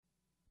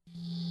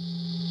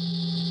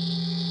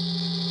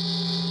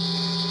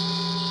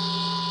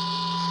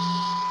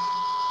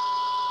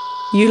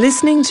You're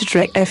listening to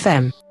Trek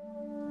FM.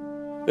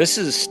 This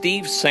is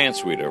Steve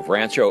Sansweet of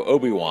Rancho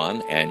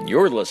Obi-Wan, and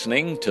you're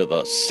listening to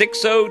the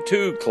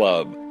 602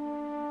 Club.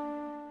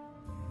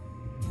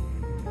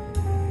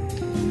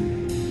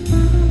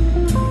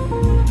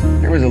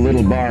 There was a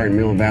little bar in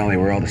Mill Valley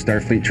where all the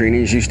Starfleet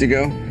trainees used to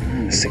go.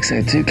 The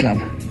 602 Club.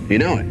 You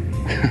know it?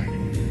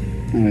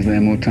 I was there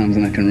more times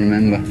than I can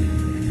remember.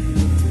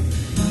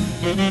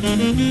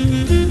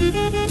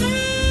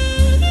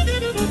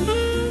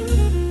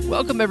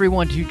 Welcome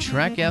everyone to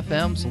Trek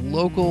FM's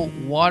local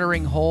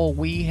watering hole.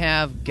 We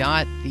have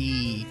got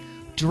the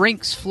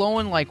drinks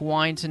flowing like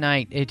wine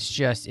tonight.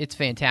 It's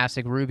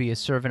fantastic. Ruby is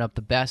serving up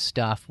the best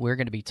stuff. We're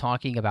going to be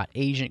talking about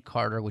Agent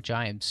Carter, which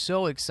I am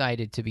so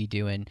excited to be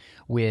doing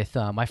with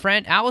my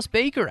friend Alice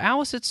Baker.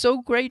 Alice, it's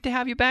so great to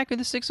have you back in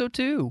the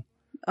 602.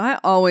 I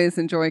always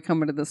enjoy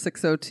coming to the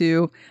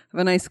 602. I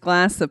have a nice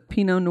glass of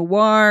Pinot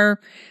Noir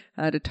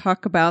to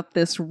talk about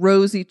this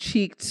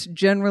rosy-cheeked,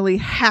 generally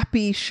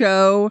happy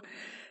show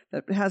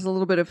that has a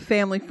little bit of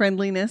family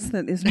friendliness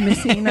that is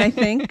missing, I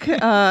think,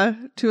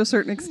 to a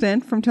certain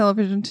extent from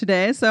television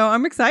today. So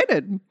I'm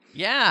excited.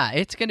 Yeah,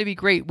 it's going to be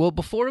great. Well,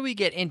 before we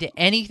get into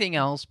anything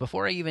else,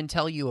 before I even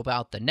tell you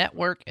about the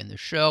network and the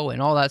show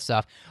and all that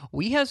stuff,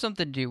 we have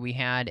something to do. We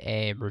had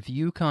a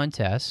review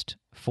contest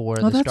for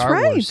the Star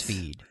Wars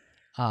feed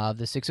of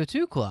the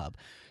 602 Club.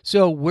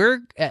 So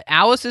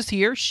Alice is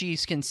here. She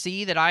can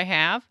see that I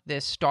have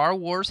this Star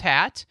Wars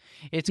hat.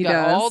 It's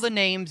got all the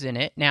names in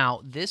it.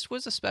 Now, this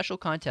was a special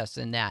contest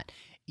in that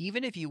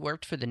even if you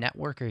worked for the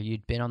network or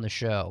you'd been on the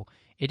show,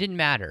 it didn't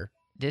matter.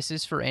 This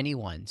is for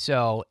anyone.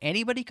 So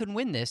anybody could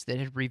win this that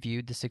had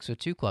reviewed the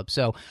 602 Club.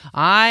 So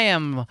I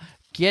am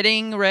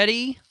getting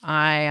ready.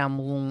 I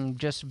am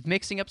just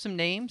mixing up some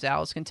names.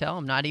 Alice can tell.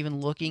 I'm not even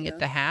looking at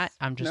the hat.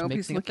 I'm just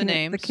mixing up the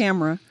names. At the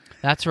camera.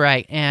 That's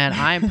right. And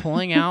I'm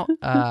pulling out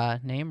a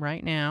name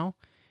right now.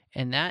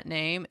 And that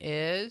name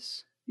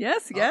is...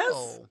 Yes.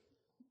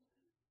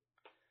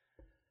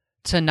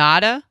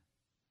 Tanada,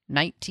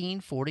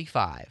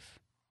 1945.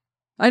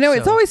 I know.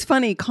 It's always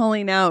funny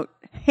calling out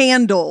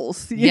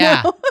handles. You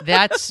know?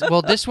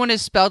 This one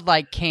is spelled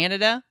like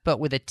Canada, but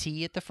with a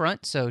T at the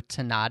front. So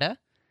Tanada,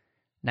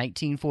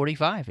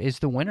 1945 is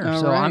the winner.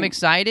 All so right. I'm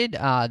excited.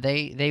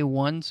 They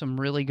won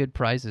some really good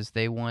prizes.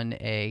 They won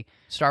a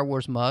Star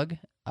Wars mug,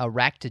 a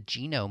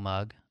Ractagino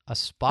mug, a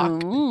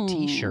Spock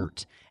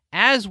t-shirt,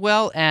 as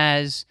well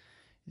as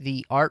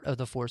the Art of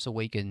the Force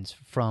Awakens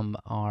from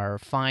our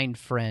fine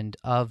friend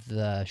of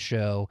the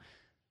show,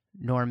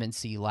 Norman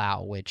C.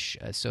 Lau,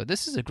 so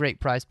this is a great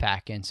prize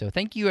pack. And so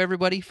thank you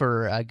everybody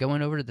for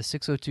going over to the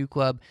 602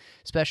 Club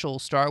special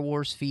Star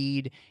Wars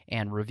feed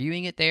and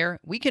reviewing it there.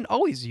 We can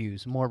always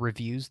use more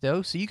reviews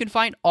though, so you can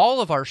find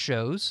all of our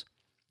shows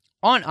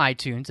on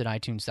iTunes at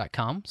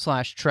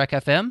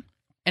itunes.com/trekfm.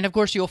 And of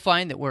course you'll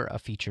find that we're a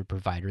featured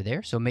provider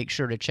there, so make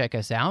sure to check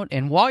us out.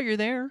 And while you're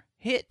there,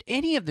 hit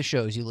any of the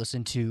shows you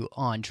listen to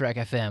on Trek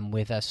FM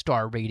with a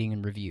star rating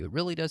and review. It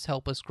really does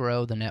help us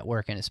grow the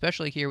network, and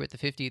especially here with the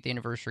 50th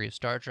anniversary of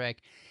Star Trek,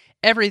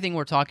 everything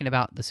we're talking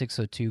about, the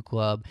 602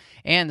 Club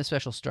and the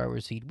special Star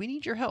Wars feed, we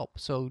need your help.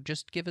 So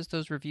just give us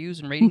those reviews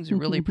and ratings. We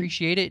really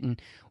appreciate it,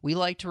 and we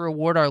like to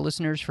reward our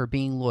listeners for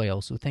being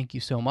loyal, so thank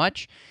you so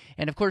much.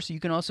 And of course, you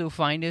can also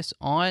find us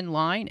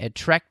online at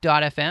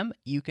trek.fm.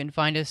 You can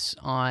find us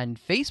on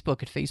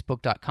Facebook at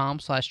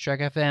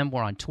facebook.com/trekfm.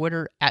 We're on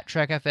Twitter at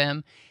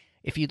trekfm.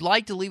 If you'd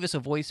like to leave us a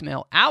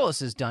voicemail, Alice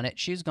has done it.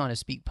 She's gone to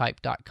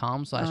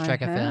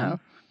speakpipe.com/trekfm.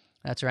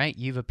 That's right.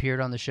 You've appeared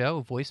on the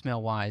show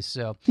voicemail-wise,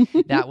 so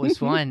that was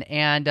fun.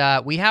 And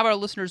we have our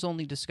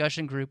listeners-only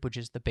discussion group, which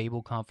is the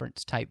Babel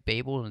Conference. Type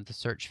Babel in the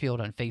search field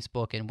on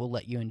Facebook, and we'll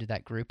let you into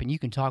that group. And you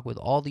can talk with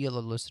all the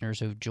other listeners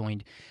who've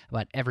joined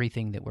about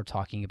everything that we're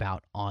talking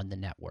about on the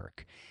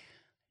network.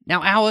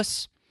 Now,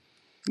 Alice.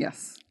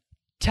 Yes.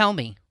 Tell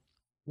me,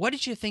 what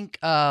did you think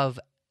of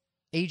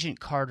Agent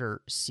Carter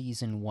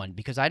Season 1,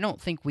 because I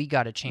don't think we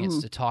got a chance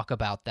to talk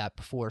about that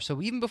before.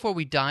 So even before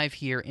we dive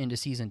here into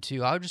Season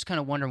 2, I was just kind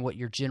of wondering what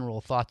your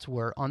general thoughts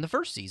were on the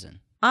first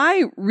season.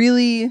 I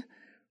really,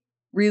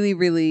 really,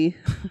 really,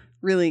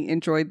 really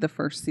enjoyed the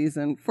first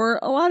season for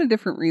a lot of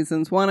different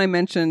reasons. One, I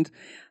mentioned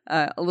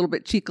a little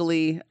bit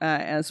cheekily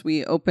as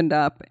we opened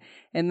up,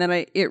 and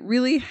then it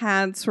really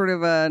had sort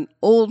of an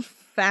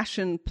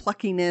old-fashioned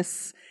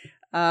pluckiness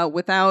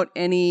without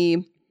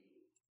any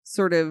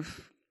sort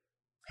of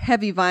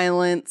heavy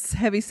violence,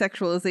 heavy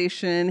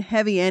sexualization,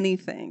 heavy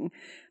anything.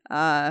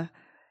 And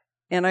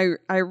I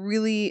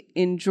really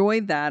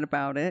enjoyed that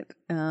about it.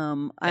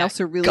 I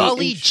also really...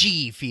 Golly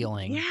gee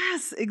feeling.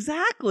 Yes,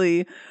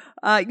 exactly.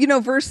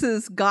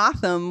 Versus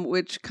Gotham,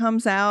 which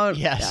comes out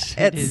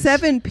at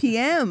 7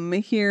 p.m.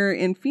 here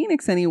in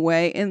Phoenix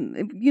anyway.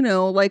 And,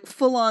 like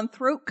full on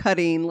throat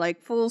cutting,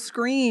 like full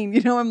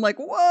screen, I'm like,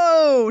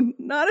 whoa,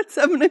 not at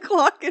 7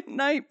 o'clock at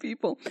night,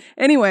 people.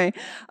 Anyway,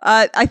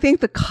 I think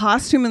the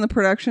costume and the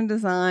production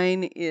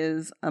design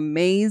is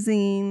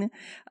amazing.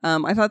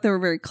 I thought they were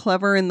very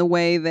clever in the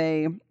way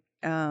they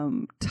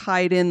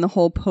tied in the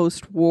whole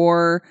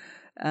post-war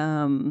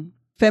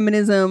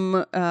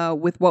feminism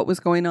with what was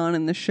going on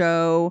in the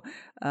show.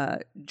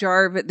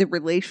 Jarvis, the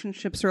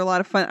relationships are a lot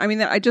of fun. I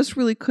mean, I just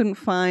really couldn't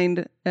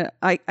find,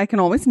 I can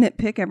always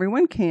nitpick,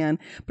 everyone can,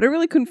 but I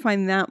really couldn't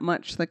find that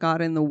much that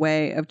got in the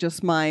way of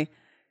just my,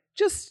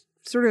 just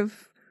sort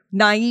of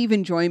naive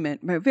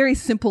enjoyment, my very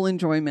simple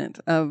enjoyment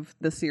of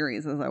the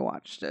series as I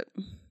watched it.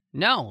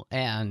 No,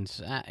 and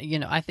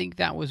I think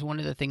that was one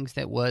of the things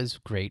that was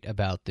great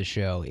about the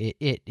show.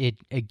 It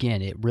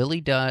again, it really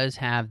does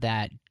have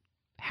that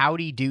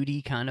howdy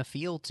doody kind of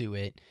feel to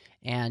it,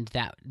 and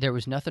that there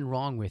was nothing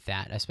wrong with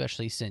that,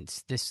 especially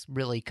since this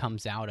really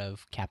comes out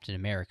of Captain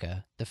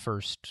America, the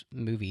first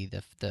movie,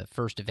 the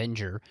first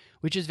Avenger,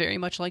 which is very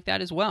much like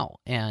that as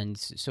well. And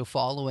so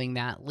following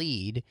that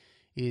lead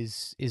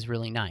is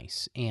really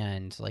nice.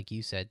 And like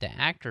you said, the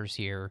actors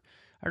here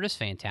are just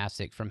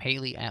fantastic. From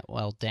Haley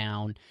Atwell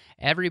down,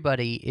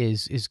 everybody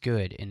is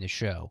good in the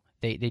show.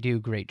 They do a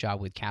great job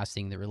with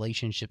casting. The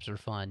relationships are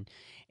fun.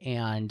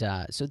 And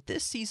so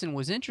this season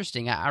was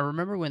interesting. I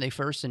remember when they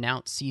first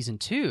announced season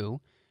 2,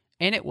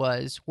 and it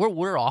was,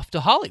 we're off to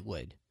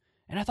Hollywood.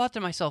 And I thought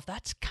to myself,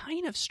 that's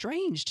kind of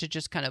strange to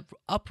just kind of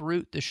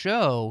uproot the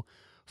show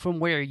from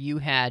where you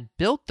had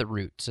built the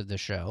roots of the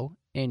show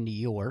in New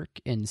York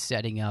and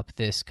setting up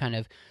this kind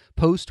of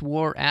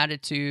post-war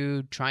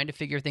attitude, trying to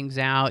figure things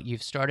out.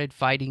 You've started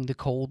fighting the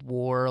Cold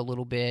War a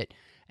little bit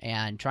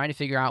and trying to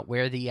figure out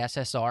where the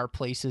SSR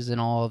places and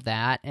all of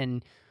that.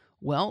 And,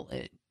 well,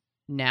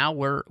 now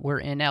we're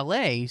in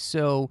LA,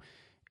 so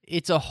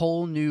it's a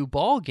whole new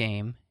ball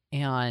game.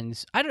 And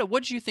I don't know,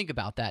 what did you think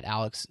about that,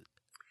 Alex?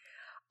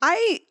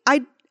 I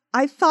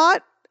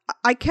thought,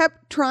 I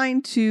kept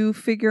trying to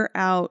figure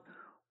out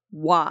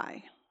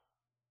why.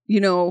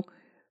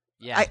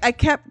 Yeah. I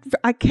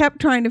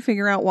kept trying to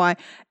figure out why.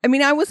 I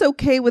mean, I was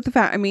okay with the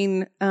fact,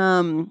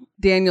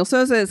 Daniel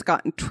Souza has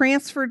gotten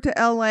transferred to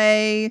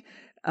LA.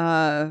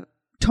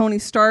 Tony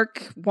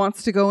Stark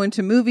wants to go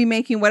into movie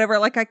making, whatever.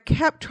 Like, I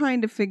kept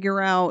trying to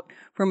figure out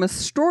from a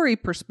story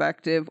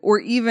perspective, or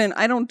even,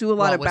 I don't do a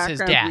lot of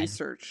background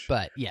research.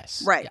 But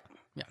yes. Right.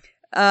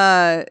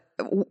 Yeah.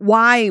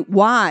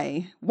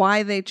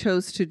 Why they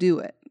chose to do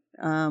it.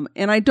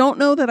 And I don't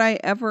know that I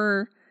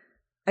ever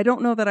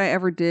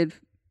did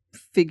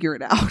figure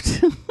it out.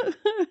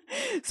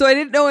 So I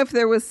didn't know if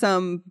there was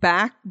some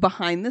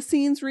behind the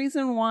scenes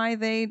reason why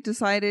they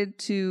decided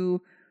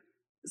to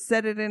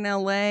set it in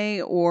LA,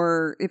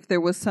 or if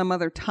there was some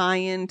other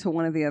tie-in to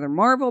one of the other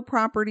Marvel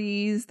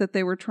properties that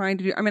they were trying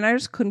to do. I mean, I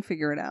just couldn't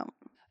figure it out.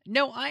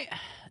 No,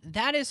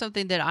 that is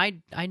something that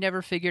I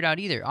never figured out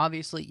either.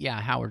 Obviously,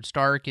 yeah, Howard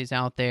Stark is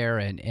out there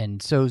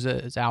and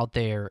Souza is out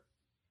there,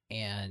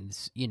 and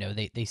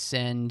they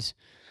send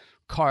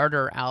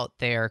Carter out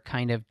there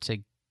kind of to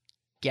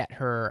get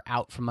her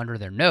out from under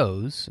their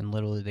nose, and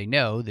literally they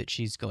know that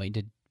she's going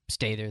to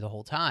stay there the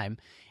whole time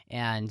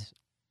and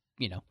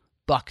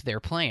buck their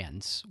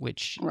plans,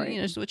 which right.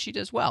 Is what she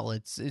does well.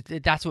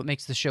 That's what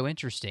makes the show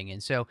interesting.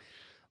 And so,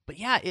 but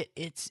yeah,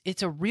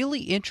 it's a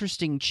really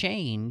interesting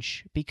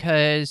change,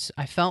 because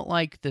I felt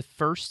like the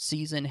first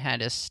season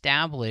had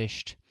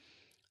established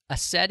a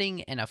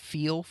setting and a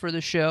feel for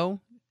the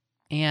show.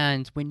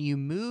 And when you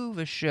move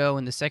a show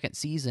in the second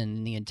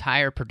season, the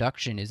entire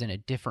production is in a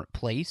different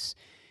place,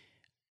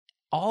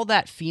 all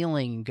that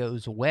feeling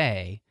goes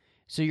away.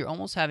 So you're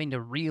almost having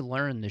to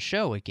relearn the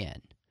show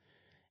again.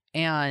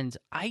 And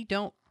I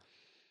don't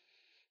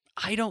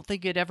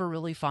think it ever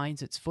really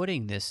finds its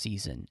footing this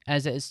season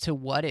as to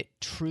what it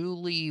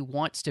truly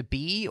wants to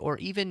be, or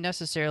even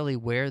necessarily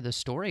where the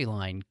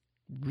storyline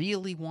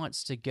really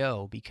wants to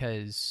go,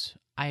 because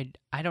I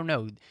don't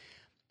know.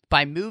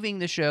 By moving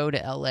the show to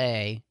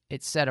LA,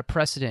 it set a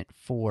precedent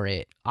for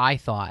it. I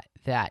thought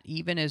that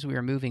even as we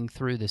were moving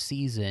through the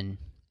season,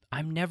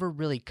 I'm never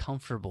really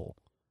comfortable.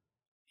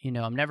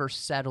 I'm never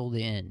settled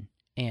in.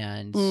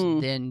 And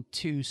then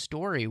too,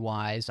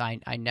 story-wise, I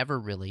never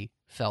really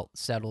felt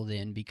settled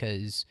in,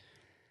 because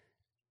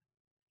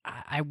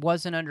I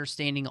wasn't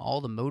understanding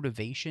all the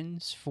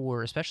motivations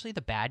for especially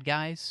the bad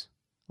guys.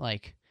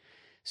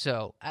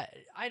 So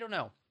I don't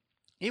know.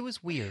 It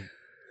was weird.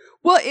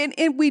 Well,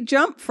 and we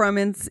jump from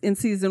in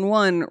season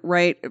 1,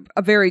 right,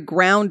 a very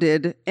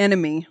grounded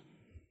enemy,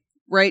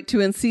 right, to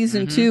in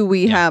season 2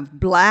 we have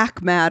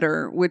black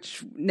matter,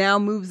 which now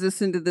moves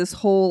us into this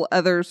whole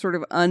other sort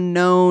of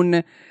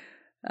unknown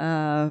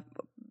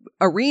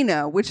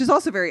arena, which is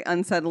also very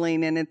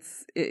unsettling, and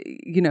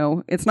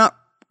it's not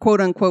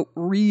quote unquote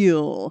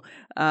real.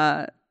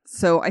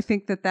 So I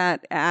think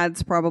that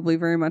adds probably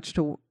very much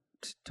to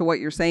what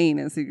you're saying,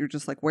 is that you're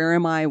just like, where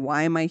am I?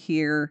 Why am I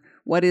here?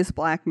 What is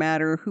black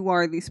matter? Who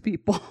are these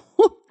people?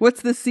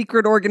 What's the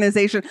secret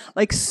organization?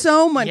 Like,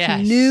 so much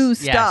new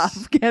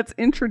stuff gets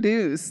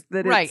introduced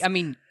that right. I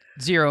mean,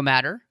 zero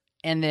matter,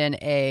 and then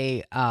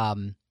a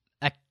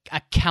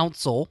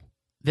council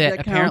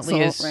that apparently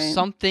is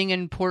something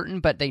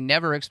important, but they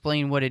never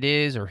explain what it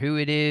is or who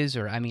it is.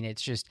 Or, I mean,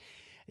 it's just,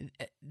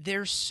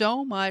 there's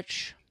so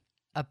much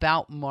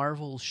about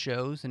Marvel's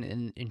shows, and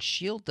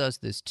S.H.I.E.L.D. does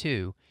this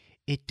too.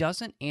 It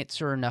doesn't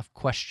answer enough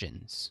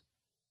questions.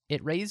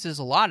 It raises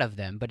a lot of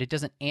them, but it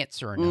doesn't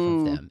answer enough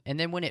of them. And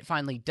then when it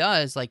finally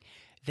does, like,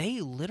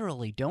 they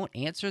literally don't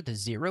answer the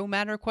zero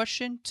matter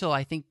question till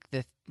I think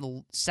the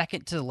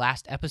second to the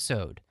last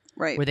episode.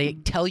 Right. Where they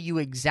tell you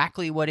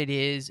exactly what it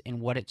is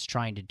and what it's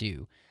trying to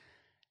do.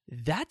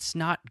 That's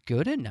not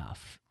good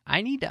enough.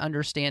 I need to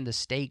understand the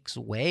stakes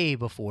way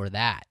before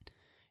that,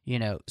 you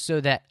know, so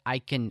that I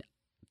can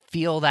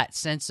feel that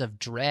sense of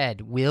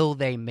dread. Will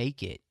they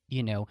make it,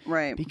 you know?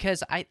 Right.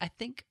 Because I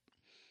think,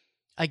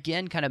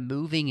 again, kind of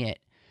moving it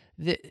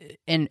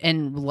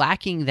and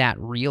lacking that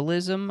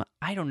realism,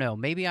 I don't know.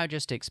 Maybe I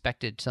just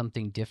expected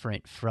something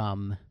different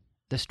from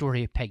the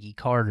story of Peggy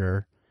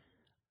Carter,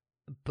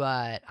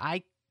 but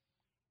I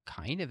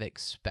kind of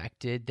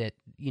expected that,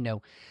 you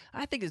know,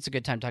 I think it's a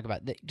good time to talk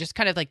about just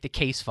kind of like the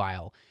case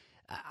file.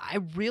 I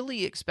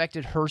really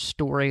expected her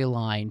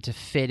storyline to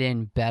fit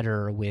in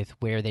better with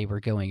where they were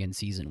going in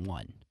season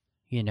 1.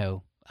 You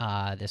know,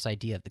 this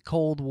idea of the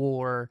Cold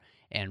War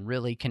and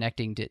really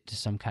connecting to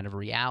some kind of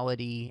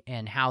reality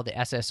and how the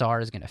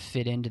SSR is going to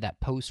fit into that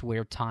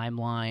post-war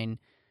timeline.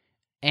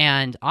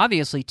 And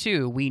obviously,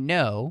 too, we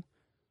know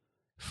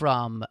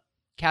from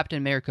Captain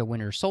America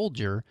Winter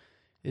Soldier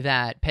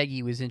that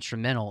Peggy was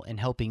instrumental in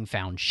helping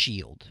found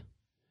S.H.I.E.L.D.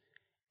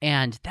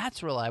 And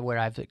that's really where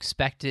I've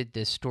expected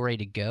this story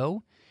to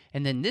go.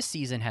 And then this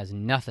season has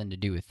nothing to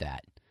do with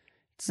that.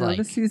 It's like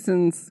this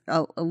season's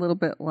a little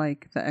bit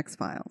like the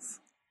X-Files.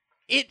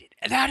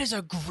 That is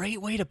a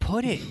great way to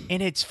put it.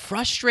 And it's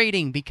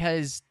frustrating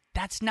because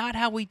that's not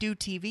how we do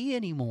TV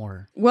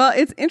anymore. Well,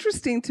 it's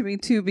interesting to me,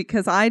 too,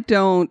 because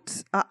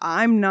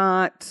I'm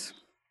not,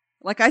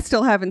 like, I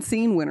still haven't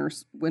seen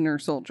Winter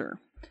Soldier.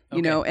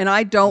 You know, and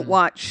I don't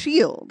watch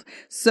S.H.I.E.L.D.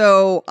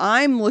 So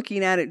I'm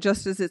looking at it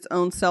just as its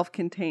own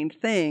self-contained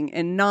thing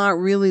and not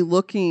really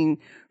looking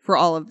for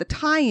all of the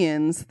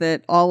tie-ins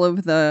that all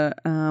of the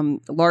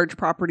large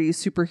property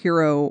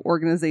superhero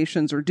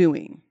organizations are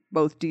doing,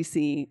 both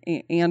DC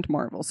and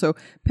Marvel. So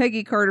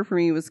Peggy Carter for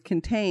me was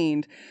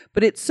contained,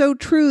 but it's so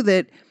true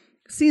that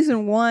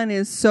season 1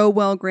 is so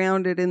well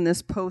grounded in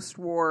this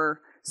post-war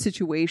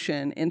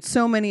situation, and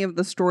so many of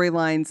the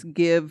storylines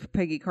give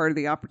Peggy Carter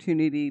the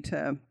opportunity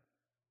to,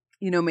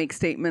 you know, make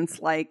statements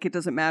like, it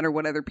doesn't matter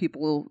what other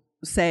people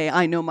say,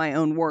 I know my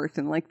own worth.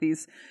 And like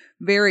these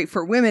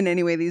for women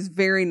anyway, these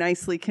very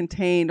nicely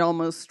contained,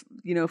 almost,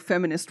 you know,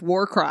 feminist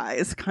war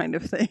cries kind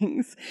of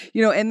things,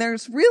 you know, and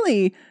there's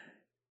really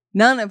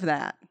none of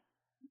that.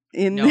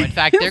 No, in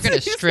fact, they're going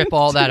to strip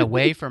all that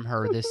away from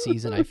her this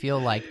season, I feel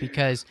like,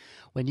 because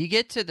when you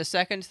get to the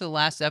second to the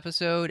last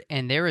episode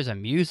and there is a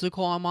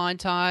musical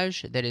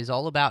montage that is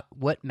all about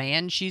what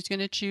man she's going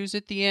to choose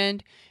at the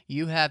end,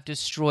 you have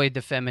destroyed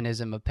the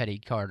feminism of Peggy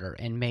Carter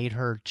and made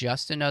her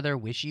just another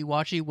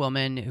wishy-washy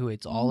woman who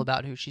it's all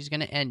about who she's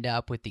going to end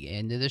up with the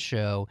end of the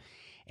show.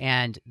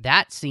 And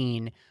that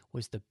scene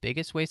was the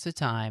biggest waste of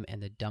time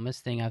and the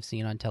dumbest thing I've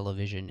seen on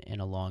television in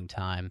a long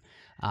time.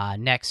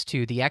 Next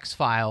to the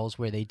X-Files,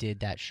 where they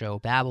did that show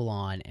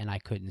Babylon, and I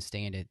couldn't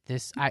stand it.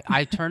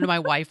 I turned to my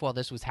wife while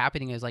this was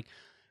happening. I was like,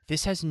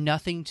 this has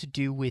nothing to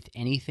do with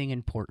anything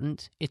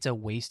important. It's a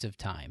waste of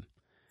time.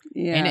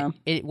 Yeah. And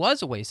it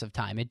was a waste of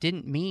time. It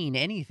didn't mean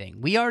anything.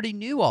 We already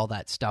knew all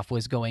that stuff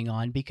was going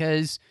on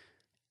because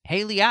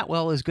Haley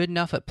Atwell is good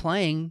enough at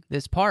playing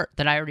this part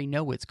that I already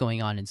know what's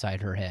going on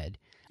inside her head.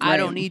 Right. I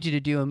don't need you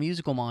to do a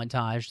musical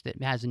montage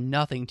that has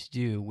nothing to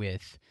do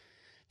with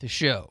the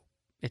show.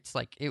 It's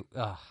like,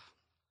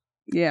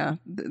 yeah,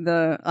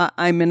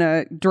 I'm in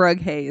a drug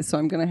haze, so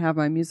I'm going to have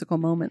my musical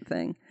moment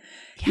thing.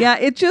 Yeah,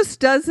 it just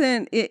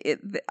doesn't.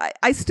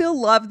 I still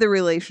love the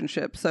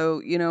relationship.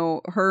 So, you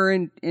know, her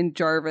and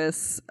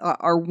Jarvis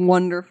are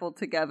wonderful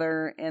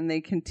together, and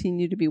they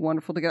continue to be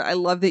wonderful together. I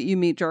love that you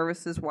meet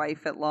Jarvis's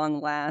wife at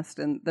long last,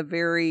 and the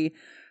very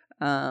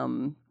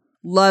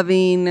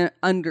loving,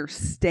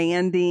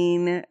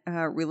 understanding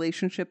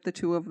relationship the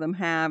two of them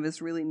have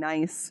is really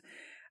nice.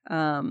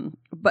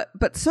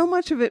 But so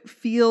much of it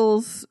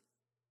feels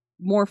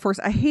more forced.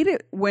 I hate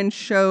it when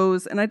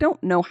shows, and I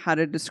don't know how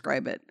to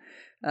describe it,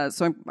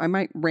 so I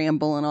might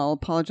ramble, and I'll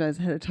apologize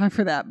ahead of time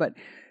for that, but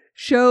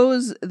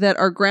shows that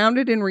are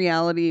grounded in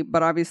reality,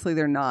 but obviously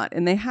they're not,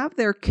 and they have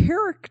their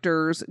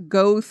characters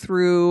go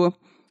through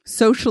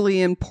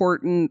socially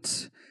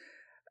important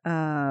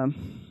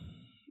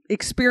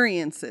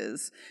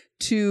experiences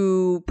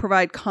to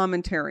provide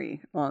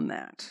commentary on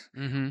that.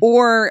 Mm-hmm.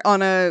 Or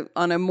on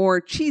a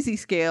more cheesy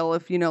scale,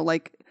 if, you know,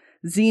 like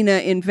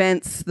Xena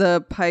invents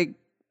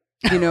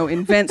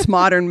invents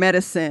modern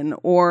medicine,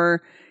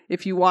 or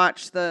if you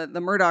watch the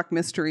Murdoch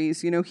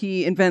mysteries, you know,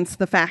 he invents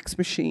the fax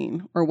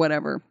machine or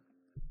whatever.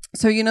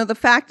 So, you know, the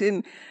fact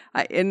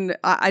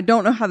I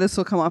don't know how this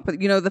will come up,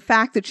 but, you know, the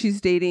fact that she's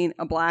dating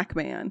a black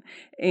man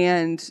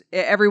and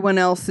everyone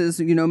else is,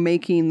 you know,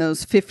 making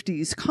those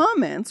 50s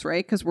comments,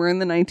 right? Because we're in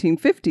the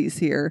 1950s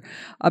here,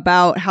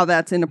 about how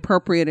that's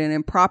inappropriate and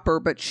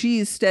improper, but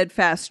she's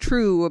steadfast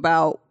true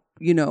about,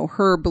 you know,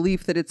 her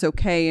belief that it's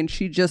okay, and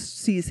she just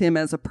sees him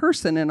as a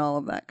person and all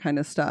of that kind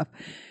of stuff.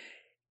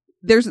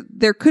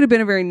 There could have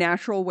been a very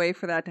natural way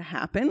for that to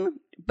happen,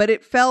 but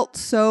it felt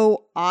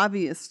so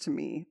obvious to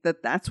me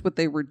that that's what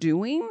they were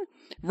doing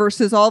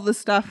versus all the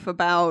stuff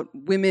about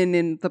women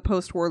in the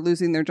post-war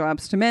losing their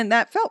jobs to men.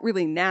 That felt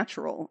really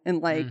natural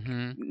and like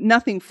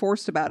nothing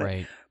forced about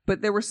it.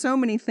 But there were so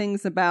many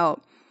things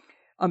about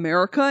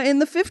America in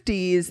the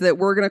 50s that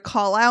we're going to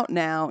call out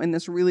now in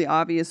this really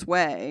obvious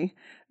way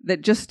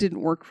that just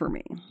didn't work for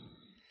me.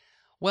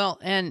 Well,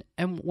 and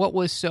what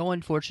was so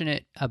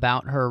unfortunate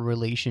about her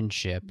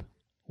relationship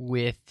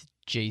with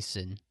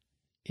Jason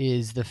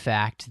is the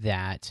fact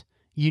that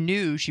you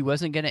knew she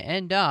wasn't going to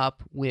end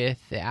up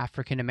with the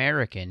African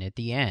American at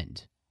the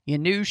end. You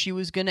knew she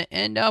was going to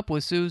end up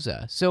with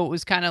Sousa. So it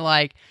was kind of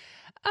like,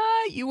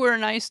 you were a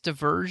nice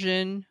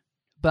diversion,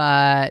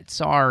 but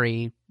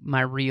sorry,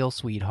 my real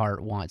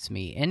sweetheart wants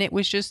me. And it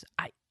was just,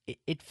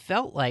 it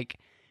felt like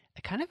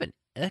a kind of an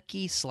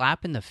icky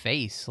slap in the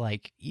face.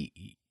 Like,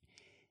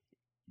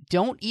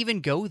 don't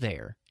even go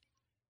there.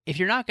 If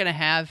you're not going to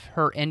have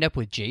her end up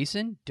with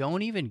Jason,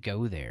 don't even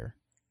go there.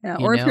 Yeah,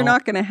 or if you're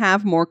not going to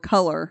have more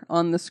color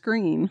on the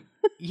screen,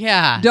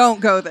 don't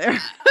go there.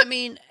 I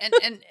mean,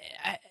 and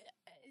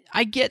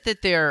I get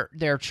that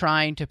they're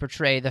trying to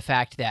portray the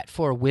fact that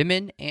for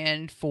women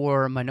and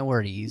for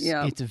minorities,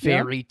 it's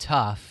very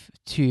tough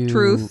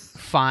to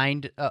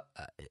find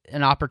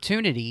an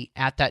opportunity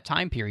at that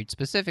time period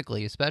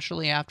specifically,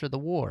 especially after the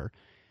war.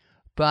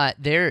 But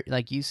they're,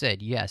 like you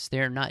said, yes,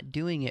 they're not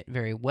doing it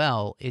very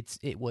well.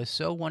 It was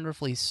so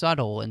wonderfully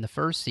subtle in the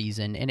first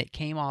season, and it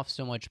came off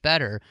so much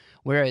better.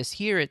 Whereas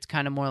here, it's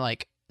kind of more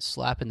like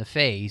slap in the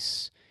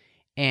face,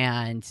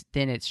 and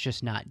then it's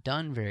just not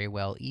done very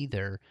well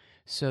either.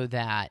 So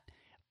that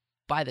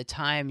by the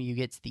time you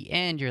get to the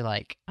end, you're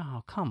like,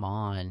 oh, come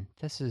on,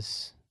 this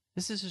is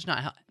just not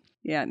how.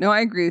 Yeah, no, I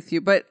agree with you.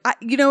 But,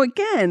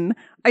 again,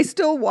 I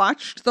still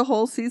watched the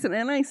whole season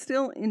and I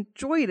still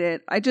enjoyed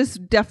it. I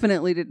just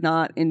definitely did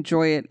not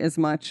enjoy it as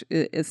much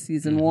as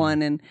season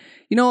one. And,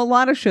 a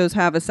lot of shows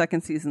have a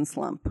second season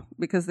slump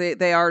because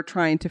they are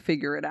trying to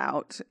figure it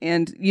out.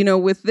 And,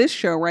 with this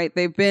show, right,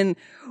 they've been,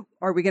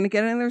 are we going to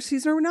get another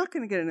season or we're not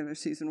going to get another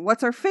season?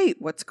 What's our fate?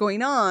 What's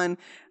going on?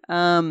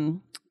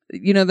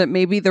 That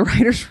maybe the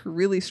writers were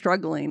really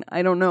struggling.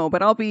 I don't know.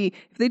 But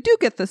if they do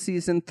get the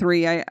season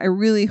 3, I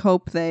really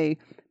hope they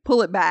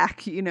pull it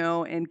back,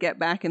 and get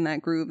back in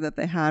that groove that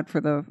they had for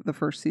the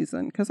first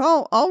season. Because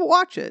I'll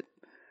watch it.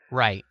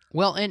 Right.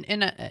 Well,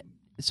 and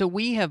so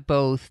we have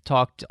both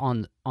talked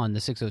on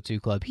the 602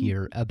 Club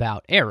here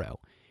about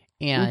Arrow.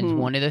 And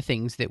one of the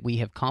things that we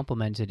have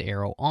complimented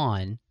Arrow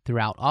on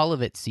throughout all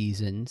of its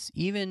seasons,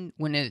 even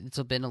when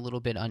it's been a little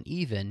bit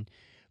uneven,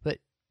 but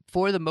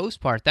for the most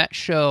part, that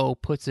show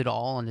puts it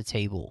all on the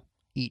table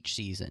each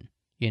season.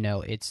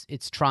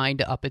 It's trying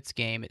to up its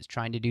game. It's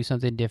trying to do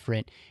something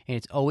different. And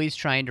it's always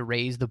trying to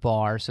raise the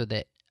bar so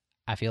that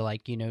I feel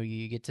like,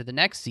 you get to the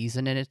next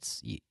season and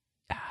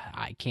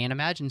I can't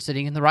imagine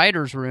sitting in the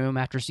writer's room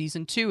after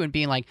season 2 and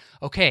being like,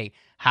 okay,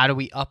 how do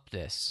we up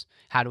this?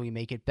 How do we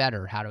make it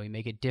better? How do we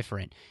make it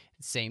different?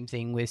 Same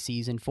thing with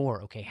season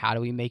 4. Okay, how do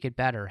we make it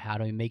better? How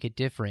do we make it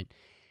different?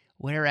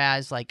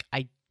 Whereas, like,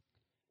 I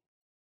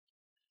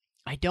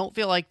don't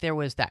feel like there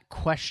was that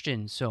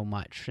question so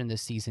much in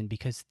this season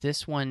because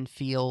this one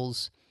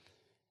feels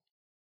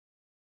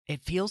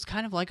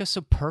kind of like a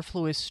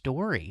superfluous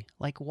story.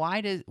 Like,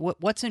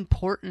 what's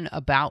important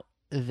about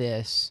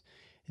this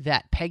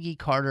that Peggy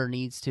Carter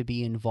needs to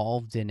be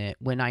involved in it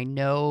when I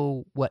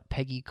know what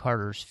Peggy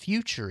Carter's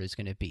future is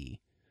going to be?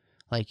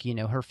 Like,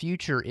 her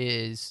future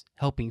is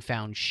helping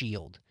found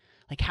S.H.I.E.L.D.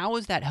 Like, how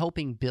is that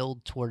helping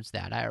build towards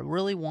that? I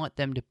really want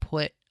them to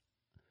put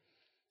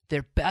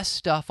their best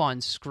stuff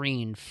on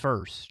screen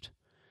first,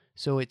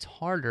 so it's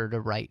harder to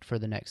write for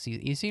the next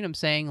season. You see what I'm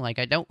saying? Like,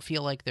 I don't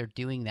feel like they're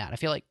doing that. I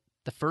feel like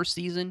the first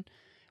season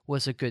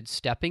was a good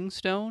stepping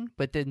stone,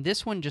 but then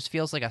this one just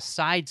feels like a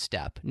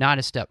sidestep, not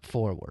a step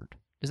forward.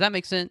 Does that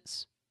make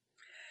sense?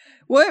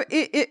 Well,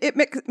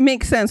 it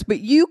makes sense, but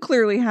you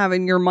clearly have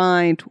in your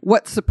mind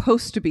what's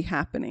supposed to be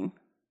happening.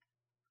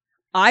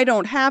 I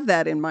don't have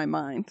that in my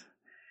mind.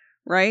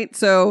 Right?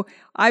 So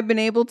I've been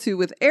able to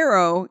with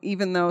Arrow,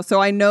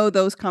 so I know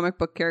those comic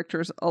book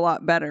characters a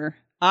lot better.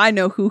 I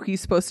know who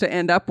he's supposed to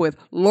end up with.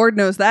 Lord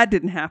knows that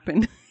didn't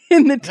happen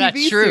in the TV series.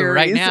 That's true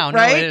right now.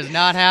 Right? No, it has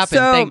not happened.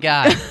 Thank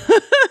God.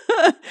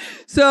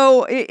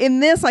 So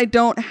in this, I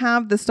don't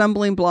have the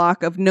stumbling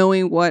block of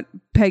knowing what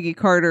Peggy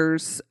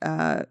Carter's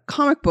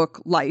comic book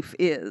life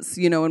is,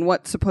 and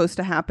what's supposed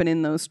to happen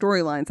in those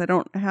storylines. I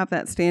don't have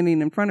that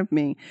standing in front of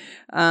me.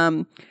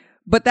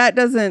 But that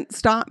doesn't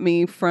stop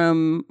me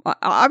from,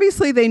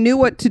 obviously they knew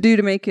what to do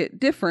to make it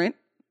different.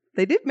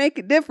 They did make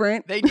it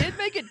different.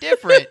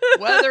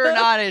 Whether or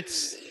not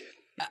it's,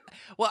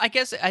 well, I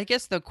guess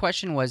the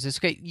question was,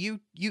 okay, you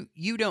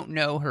don't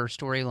know her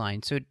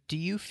storyline. So do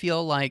you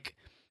feel like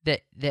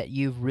that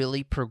you've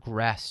really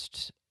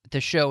progressed?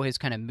 The show has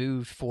kind of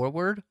moved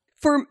forward?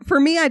 For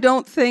me, I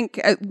don't think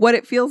what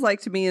it feels like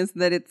to me is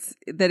that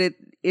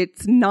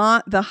it's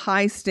not the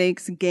high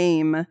stakes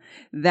game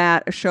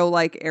that a show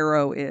like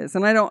Arrow is.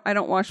 And I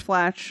don't watch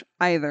Flash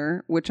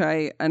either, which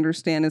I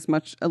understand is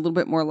a little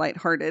bit more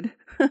lighthearted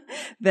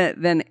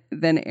than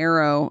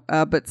Arrow,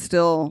 but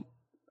still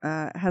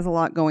has a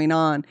lot going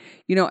on.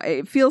 You know,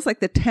 it feels like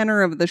the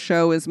tenor of the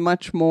show is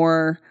much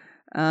more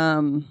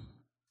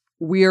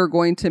we are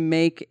going to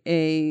make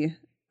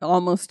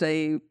almost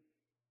a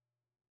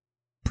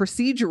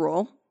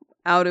procedural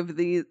out of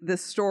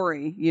this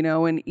story, you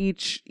know, and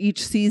each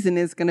season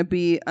is going to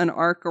be an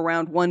arc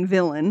around one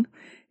villain.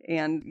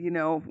 And, you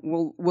know,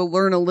 we'll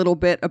learn a little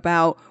bit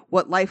about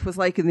what life was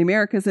like in the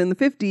Americas in the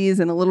 50s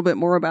and a little bit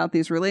more about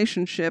these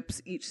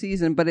relationships each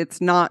season, but it's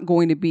not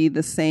going to be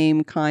the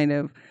same kind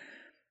of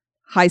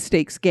high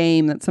stakes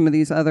game that some of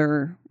these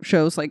other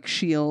shows like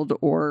S.H.I.E.L.D.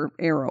 or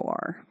Arrow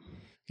are.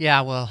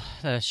 Yeah, well,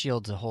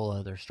 S.H.I.E.L.D.'s a whole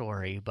other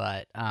story,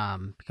 but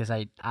because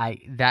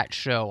that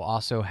show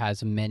also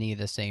has many of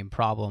the same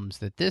problems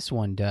that this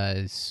one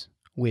does,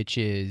 which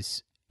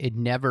is it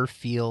never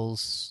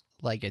feels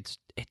like it's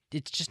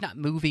just not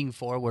moving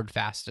forward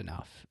fast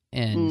enough.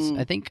 And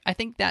I think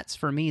that's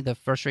for me the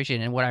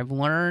frustration. And what I've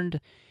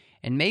learned,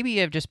 and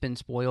maybe I've just been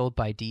spoiled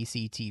by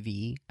DC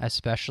TV,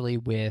 especially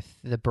with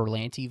the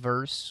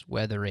Berlanti-verse,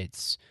 whether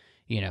it's,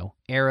 you know,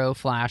 Arrow,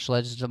 Flash,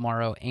 Legends of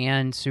Tomorrow,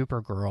 and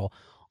Supergirl.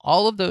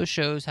 All of those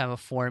shows have a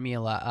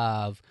formula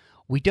of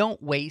we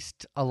don't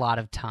waste a lot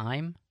of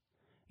time.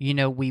 You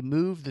know, we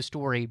move the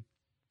story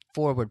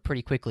forward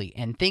pretty quickly.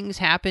 And things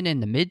happen in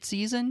the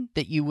mid-season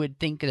that you would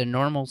think a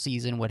normal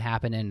season would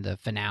happen in the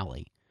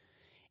finale.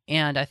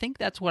 And I think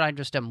that's what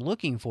I'm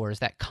looking for, is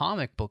that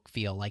comic book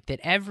feel. Like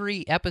that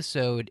every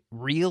episode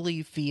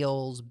really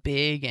feels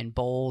big and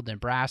bold and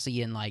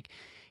brassy and like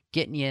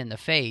getting you in the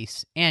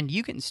face. And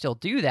you can still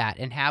do that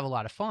and have a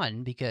lot of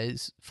fun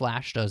because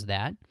Flash does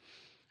that.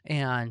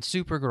 And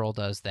Supergirl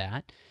does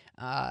that,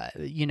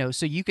 you know,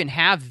 so you can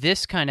have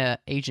this kind of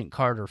Agent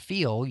Carter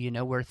feel, you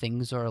know, where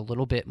things are a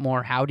little bit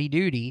more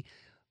howdy-doody,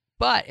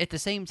 but at the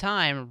same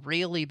time,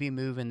 really be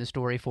moving the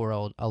story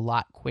forward a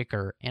lot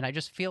quicker. And I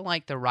just feel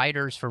like the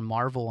writers for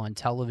Marvel on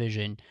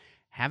television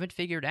haven't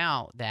figured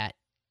out that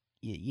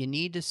you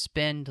need to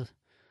spend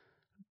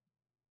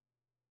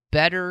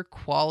better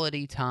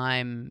quality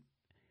time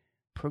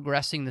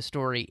progressing the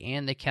story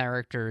and the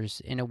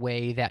characters in a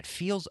way that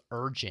feels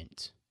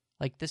urgent.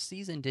 Like, this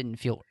season didn't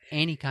feel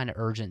any kind of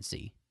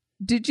urgency.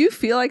 Did you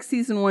feel like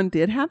season 1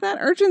 did have that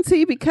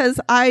urgency? Because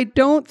I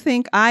don't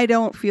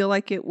feel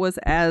like it was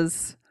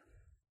as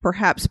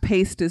perhaps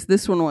paced as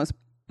this one was.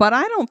 But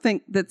I don't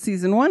think that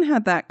season 1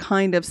 had that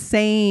kind of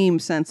same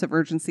sense of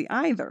urgency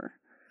either.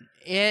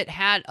 It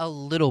had a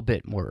little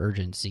bit more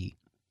urgency.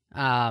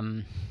 I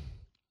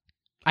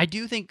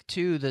do think,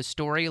 too, the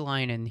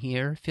storyline in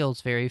here feels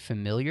very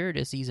familiar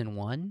to season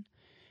 1.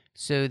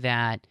 So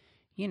that,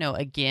 you know,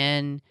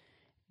 again,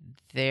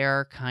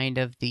 they're kind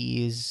of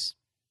these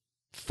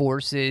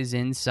forces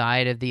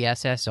inside of the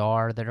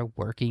SSR that are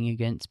working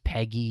against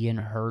Peggy and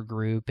her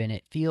group, and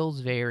it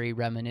feels very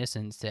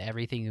reminiscent to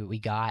everything that we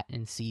got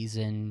in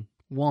season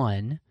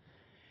 1.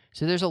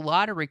 So there's a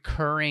lot of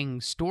recurring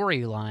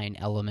storyline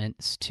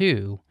elements,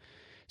 too.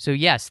 So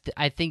yes,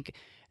 I think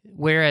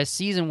whereas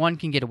season 1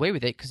 can get away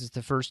with it because it's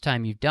the first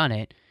time you've done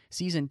it,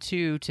 season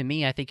 2, to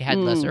me, I think it had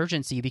less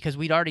urgency because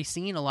we'd already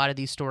seen a lot of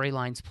these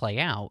storylines play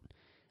out.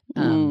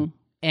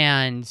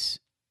 And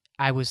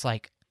I was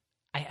like,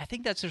 I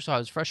think that's just why I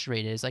was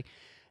frustrated. Is like,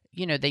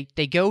 you know, they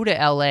go to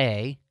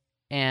LA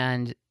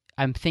and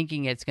I'm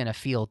thinking it's going to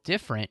feel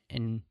different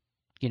and,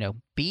 you know,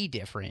 be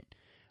different.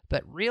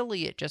 But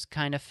really it just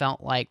kind of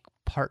felt like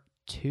part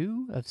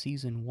 2 of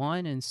season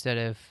 1 instead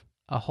of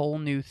a whole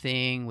new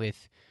thing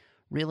with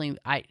really,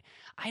 I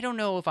don't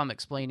know if I'm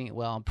explaining it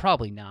well. I'm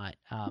probably not.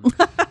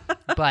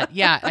 But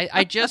yeah,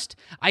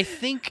 I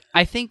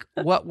think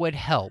what would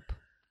help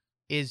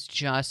is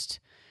just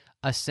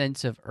a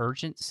sense of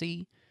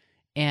urgency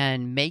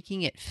and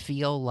making it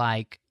feel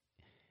like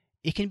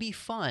it can be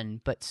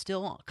fun, but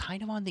still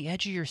kind of on the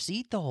edge of your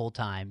seat the whole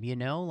time, you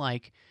know?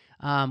 Like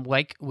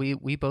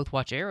we both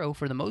watch Arrow.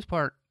 For the most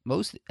part,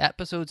 most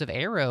episodes of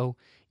Arrow,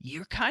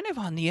 you're kind of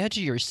on the edge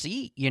of your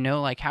seat, you know?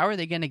 Like, how are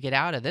they going to get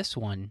out of this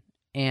one?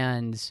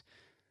 And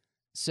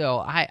so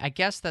I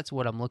guess that's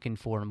what I'm looking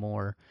for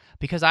more,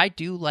 because I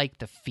do like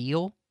the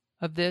feel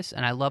of this,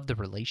 and I love the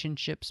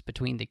relationships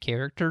between the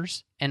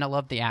characters, and I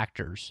love the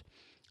actors.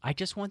 I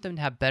just want them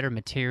to have better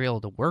material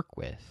to work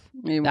with.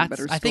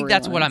 I think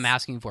that's what I'm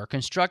asking for.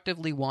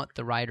 Constructively want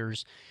the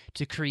writers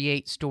to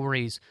create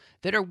stories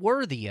that are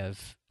worthy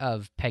of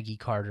Peggy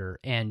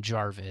Carter and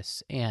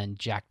Jarvis and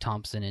Jack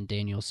Thompson and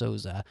Daniel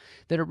Souza,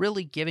 that are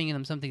really giving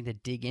them something to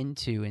dig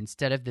into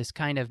instead of this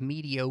kind of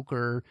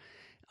mediocre,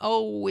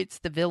 oh, it's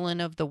the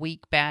villain of the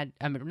week bad.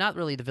 I mean, not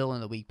really the villain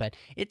of the week, but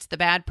it's the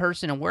bad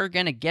person and we're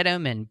going to get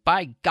him. And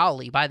by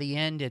golly, by the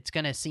end, it's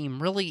going to seem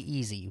really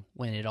easy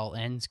when it all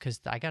ends. Because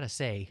I got to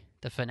say,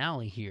 the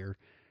finale here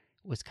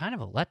was kind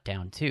of a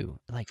letdown too.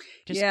 Like,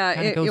 just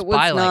kind of goes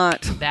by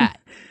like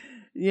that.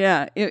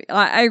 Yeah,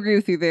 I agree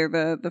with you there.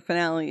 The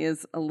finale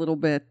is a little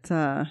bit,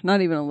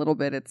 not even a little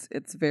bit.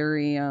 It's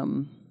very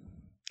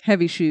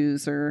heavy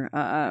shoes, or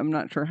I'm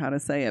not sure how to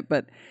say it,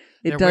 but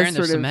They're wearing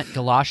their cement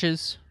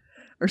galoshes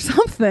or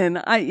something.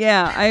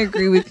 I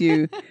agree with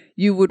you.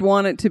 You would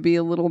want it to be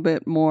a little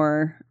bit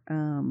more.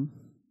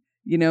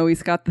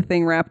 He's got the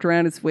thing wrapped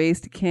around his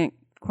waist. He can't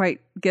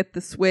quite get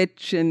the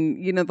switch, and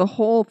the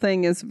whole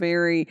thing is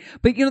very.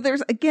 But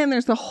there's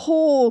the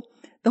whole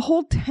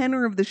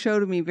tenor of the show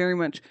to me very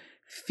much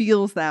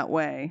feels that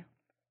way.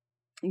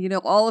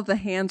 All of the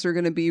hands are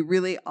going to be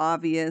really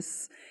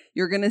obvious.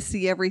 You're going to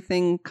see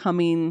everything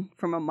coming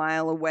from a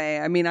mile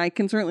away. I mean, I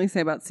can certainly say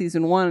about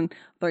season 1,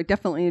 though I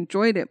definitely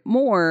enjoyed it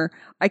more,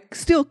 I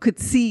still could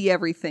see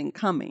everything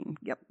coming.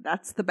 Yep,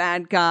 that's the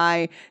bad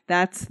guy.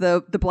 That's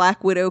the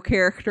Black Widow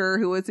character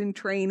who was in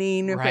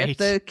training at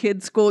the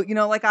kids' school.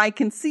 I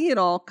can see it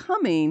all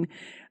coming.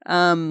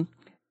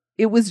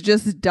 It was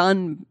just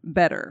done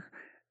better.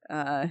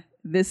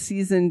 This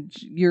season,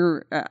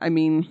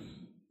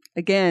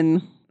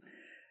 again,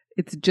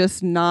 it's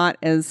just not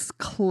as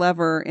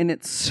clever, and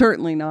it's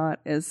certainly not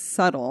as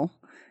subtle.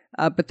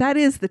 But that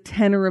is the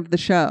tenor of the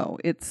show.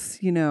 It's,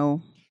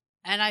 And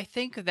I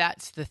think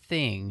that's the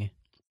thing.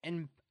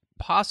 And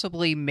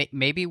possibly,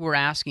 maybe we're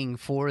asking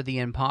for the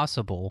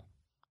impossible,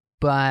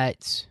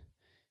 but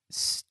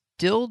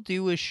still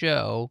do a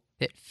show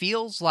that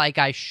feels like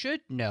I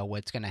should know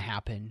what's going to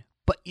happen,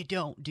 but you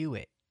don't do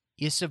it.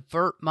 You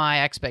subvert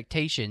my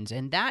expectations,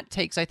 and that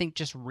takes, I think,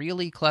 just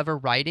really clever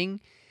writing,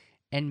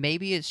 and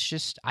maybe it's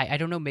just, I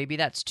don't know, maybe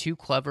that's too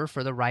clever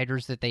for the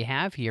writers that they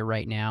have here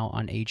right now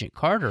on Agent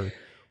Carter.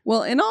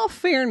 Well, in all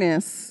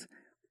fairness,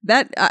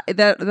 that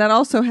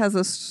also has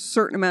a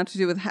certain amount to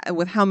do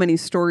with how many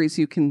stories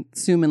you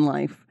consume in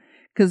life,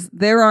 because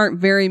there aren't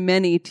very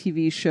many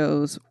TV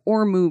shows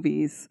or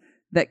movies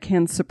that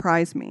can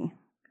surprise me.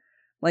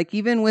 Like,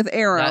 even with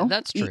Arrow,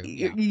 that's true.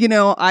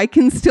 Yeah. I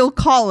can still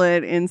call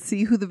it and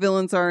see who the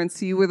villains are and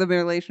see where the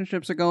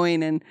relationships are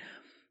going and,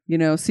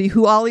 see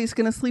who Ollie's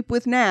going to sleep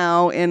with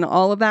now and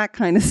all of that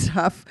kind of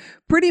stuff.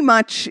 Pretty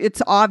much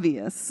it's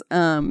obvious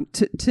to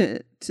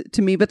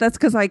me, but that's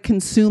because I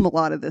consume a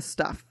lot of this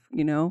stuff,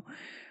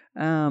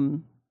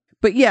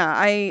 But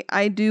yeah,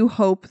 I do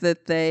hope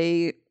that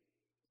they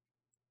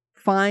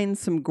find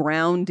some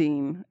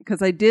grounding,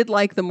 because I did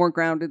like the more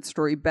grounded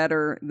story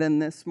better than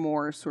this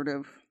more sort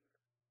of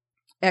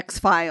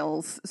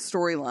X-Files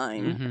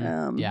storyline.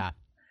 Mm-hmm. Yeah,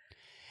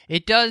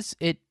 it does.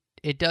 It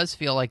does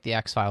feel like the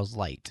X-Files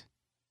light.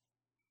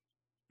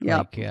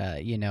 Yeah.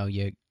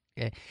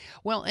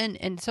 Well,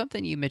 and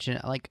something you mentioned,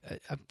 like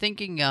I'm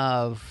thinking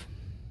of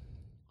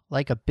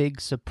like a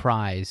big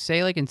surprise,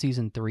 say like in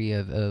season 3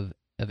 of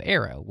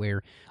Arrow,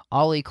 where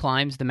Ollie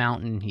climbs the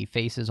mountain, he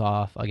faces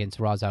off against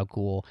Ra's al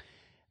Ghul.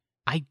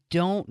 I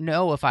don't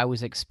know if I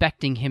was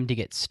expecting him to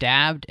get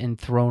stabbed and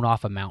thrown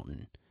off a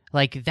mountain.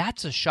 Like,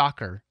 that's a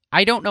shocker.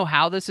 I don't know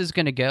how this is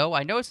going to go.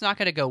 I know it's not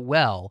going to go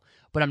well,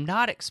 but I'm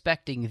not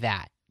expecting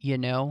that,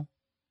 And,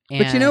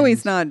 but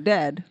he's not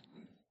dead.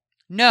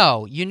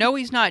 No,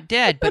 he's not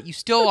dead, but you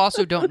still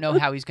also don't know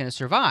how he's going to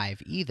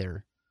survive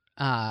either.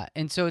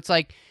 And so it's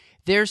like,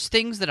 there's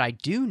things that I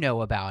do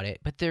know about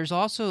it, but there's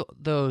also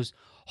those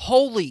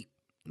holy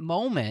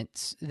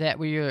moments that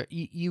where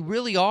you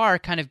really are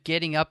kind of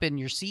getting up in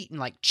your seat and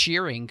like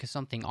cheering because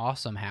something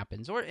awesome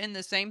happens. Or in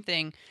the same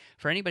thing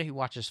for anybody who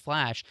watches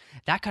Flash,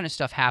 that kind of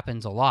stuff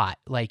happens a lot.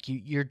 Like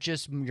your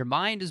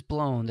mind is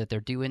blown that they're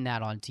doing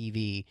that on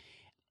TV.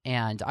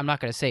 And I'm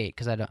not going to say it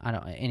because I don't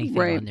anything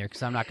right. on there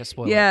because I'm not going to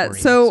spoil it for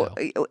you. So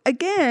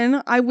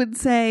again, I would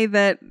say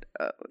that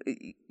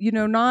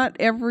not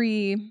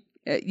every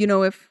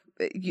if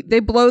they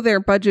blow their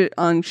budget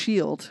on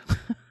S.H.I.E.L.D.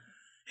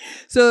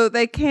 So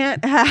they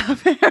can't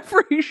have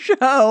every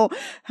show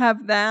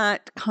have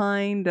that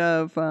kind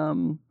of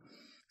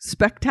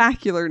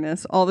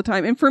spectacularness all the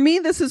time. And for me,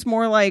 this is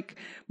more like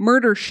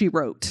Murder, She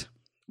Wrote,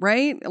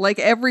 right? Like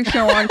every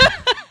show on...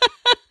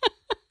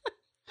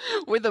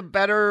 With a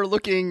better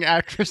looking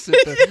actress.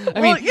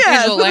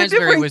 Angela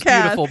Lansbury was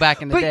beautiful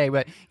back in the day,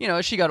 but,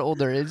 as she got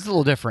older, it's a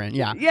little different,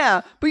 yeah.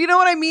 Yeah, but you know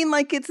what I mean?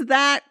 Like, it's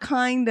that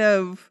kind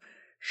of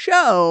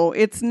show.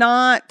 It's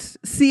not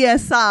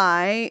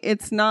CSI.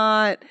 It's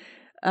not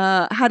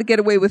How to Get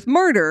Away with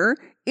Murder.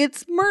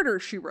 It's Murder,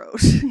 She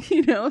Wrote.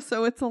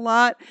 So it's a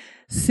lot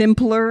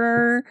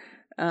simpler.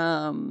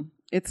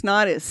 It's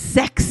not as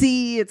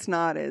sexy. It's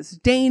not as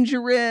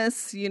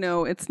dangerous.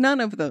 It's none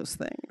of those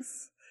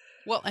things.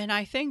 Well, and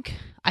I think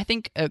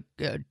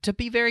to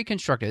be very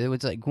constructive, it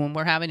was like when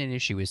we're having an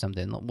issue with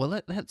something,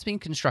 well, let's be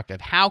constructive.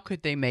 How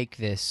could they make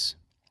this?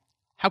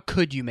 How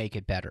could you make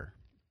it better?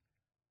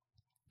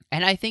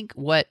 And I think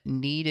what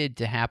needed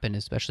to happen,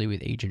 especially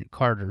with Agent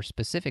Carter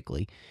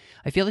specifically,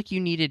 I feel like you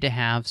needed to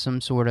have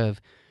some sort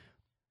of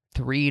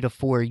 3 to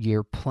 4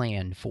 year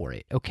plan for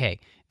it.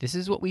 Okay, this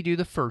is what we do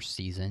the first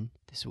season.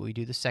 This is what we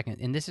do the second.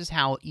 And this is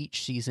how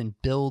each season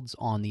builds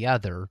on the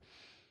other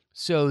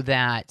so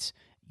that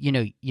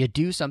you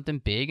do something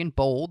big and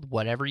bold,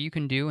 whatever you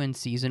can do in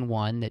season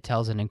 1 that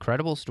tells an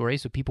incredible story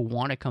so people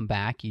want to come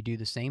back. You do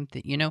the same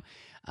thing,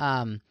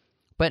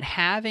 but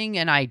having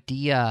an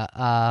idea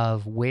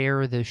of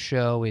where the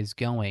show is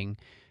going,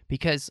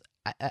 because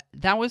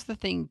that was the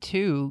thing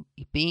too,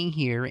 being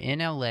here in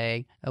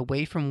LA,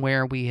 away from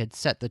where we had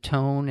set the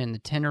tone and the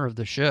tenor of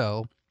the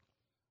show.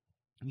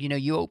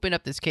 You open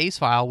up this case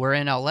file, we're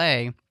in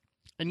LA,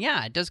 and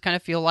yeah, it does kind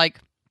of feel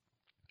like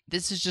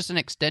this is just an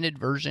extended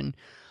version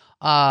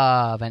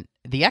of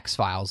the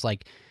X-Files.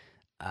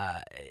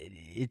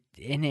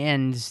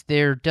 And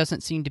there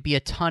doesn't seem to be a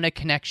ton of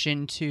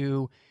connection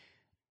to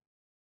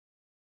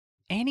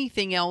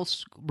anything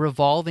else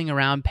revolving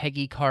around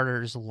Peggy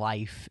Carter's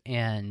life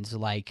and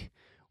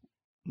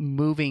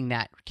moving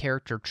that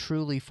character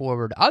truly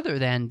forward, other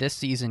than this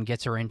season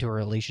gets her into a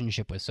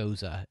relationship with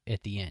Sousa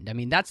at the end. I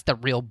mean, that's the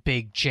real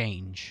big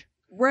change.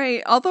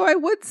 Right. Although I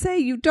would say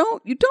you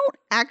don't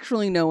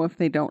actually know if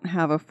they don't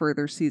have a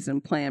further season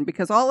plan,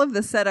 because all of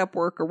the setup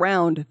work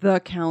around the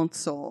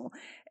council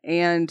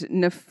and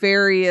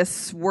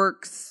nefarious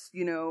works,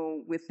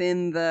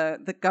 within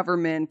the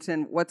government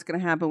and what's going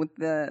to happen with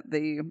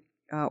the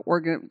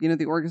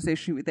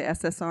organization with the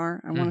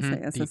SSR. I want to say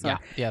SSR.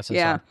 Yeah,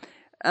 SSR.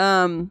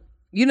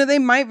 Yeah. They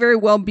might very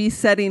well be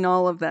setting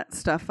all of that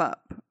stuff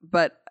up,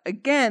 but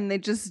again, they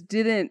just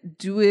didn't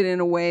do it in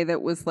a way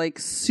that was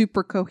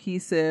super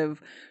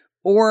cohesive.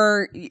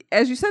 Or,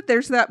 as you said,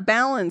 there's that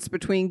balance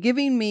between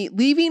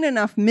leaving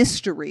enough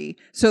mystery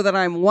so that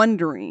I'm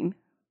wondering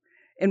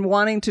and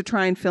wanting to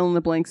try and fill in the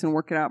blanks and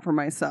work it out for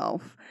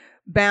myself,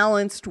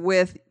 balanced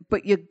with,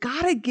 but you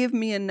gotta give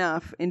me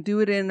enough and do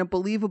it in a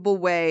believable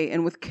way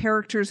and with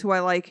characters who I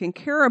like and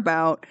care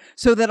about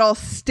so that I'll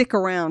stick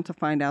around to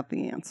find out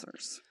the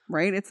answers.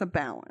 Right? It's a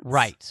balance.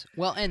 Right.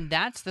 Well, and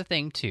that's the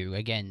thing, too.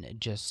 Again,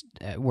 just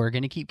we're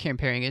going to keep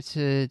comparing it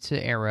to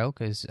Arrow,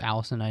 because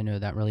Alice and I know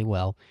that really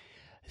well.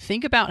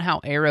 Think about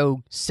how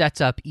Arrow sets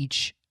up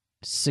each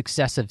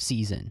successive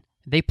season.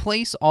 They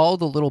place all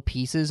the little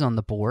pieces on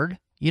the board.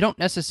 You don't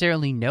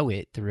necessarily know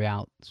it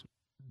throughout,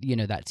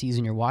 that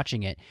season you're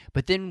watching it.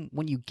 But then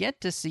when you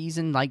get to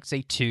season,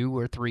 say 2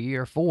 or 3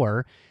 or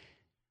 4,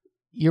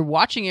 you're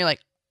watching, you're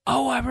like,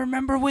 oh, I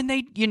remember when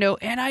they,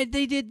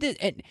 they did this.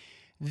 And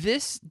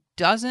this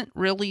doesn't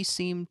really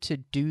seem to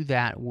do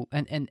that,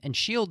 and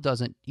S.H.I.E.L.D.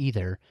 doesn't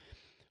either,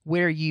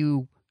 where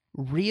you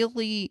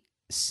really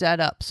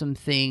set up some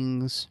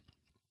things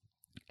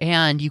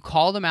and you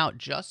call them out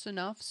just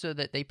enough so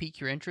that they pique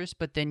your interest,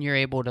 but then you're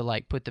able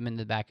to put them in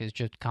the back as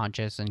just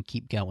conscious and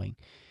keep going.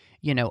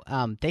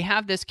 They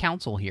have this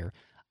council here.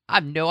 I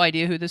have no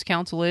idea who this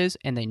council is,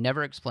 and they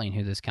never explain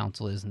who this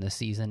council is in this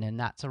season, and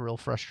that's a real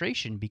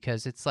frustration,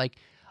 because it's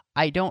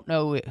I don't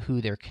know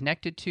who they're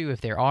connected to, if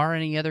there are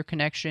any other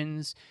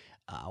connections,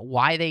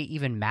 why they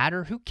even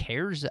matter. Who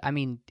cares? I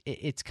mean,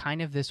 it's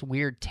kind of this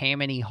weird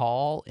Tammany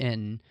Hall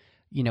in,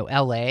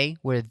 L.A.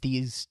 where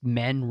these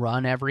men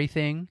run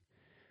everything,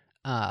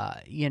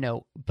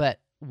 but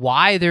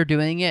why they're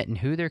doing it and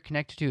who they're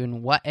connected to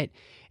and what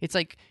it's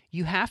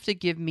you have to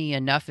give me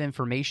enough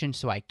information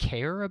so I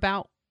care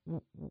about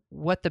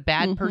what the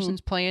bad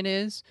person's plan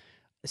is,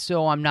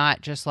 so I'm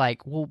not just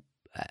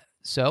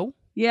so?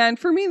 Yeah, and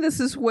for me, this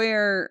is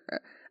where,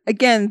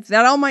 again,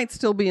 that all might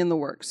still be in the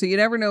works. So you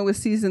never know with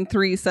season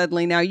 3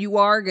 suddenly. Now, you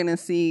are going to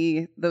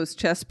see those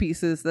chess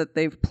pieces that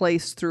they've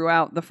placed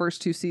throughout the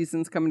first 2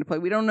 seasons come into play.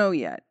 We don't know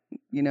yet,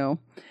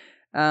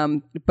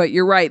 But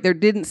you're right. There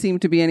didn't seem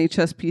to be any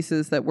chess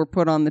pieces that were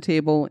put on the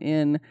table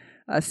in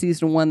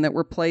season 1 that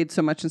were played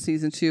so much in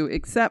season 2,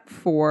 except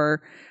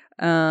for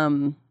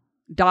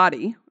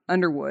Dottie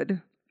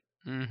Underwood,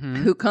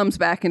 who comes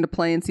back into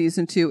play in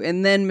season 2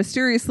 and then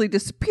mysteriously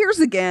disappears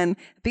again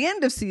at the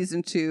end of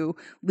season 2,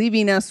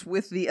 leaving us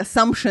with the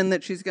assumption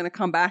that she's going to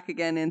come back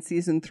again in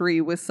season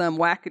 3 with some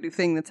wackadoo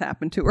thing that's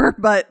happened to her.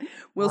 But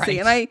we'll see.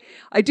 And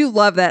I do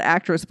love that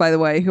actress, by the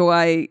way, who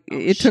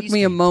it took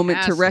me a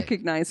moment to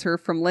recognize her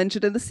from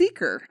Legend of the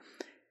Seeker.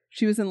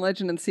 She was in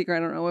Legend of the Seeker. I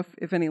don't know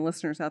if any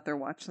listeners out there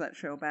watched that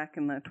show back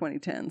in the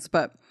 2010s,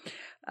 but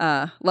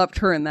loved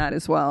her in that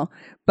as well.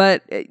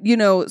 But,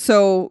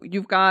 so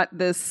you've got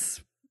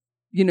this,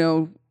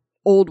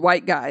 old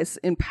white guys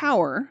in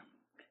power.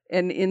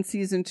 And in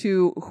season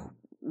 2,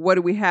 what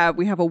do we have?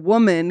 We have a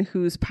woman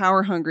who's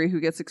power hungry, who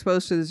gets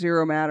exposed to the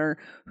zero matter,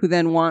 who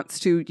then wants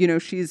to,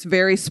 she's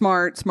very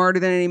smart, smarter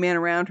than any man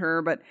around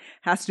her, but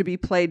has to be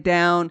played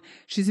down.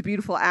 She's a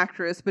beautiful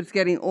actress, but is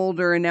getting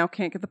older and now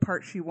can't get the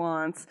part she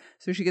wants.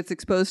 So she gets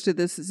exposed to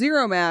this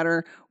zero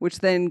matter, which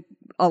then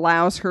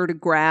allows her to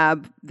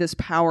grab this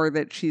power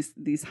that she's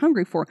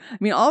hungry for. I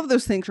mean, all of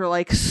those things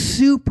are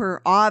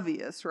super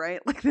obvious, right?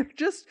 They're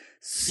just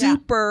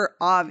super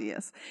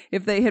obvious.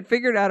 If they had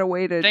figured out a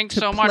way to Thanks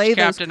to so play much,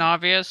 those, Captain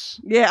Obvious.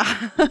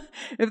 Yeah.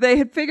 If they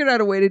had figured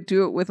out a way to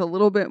do it with a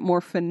little bit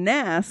more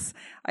finesse,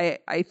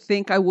 I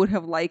think I would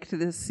have liked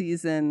this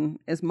season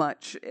as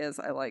much as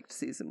I liked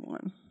season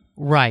 1.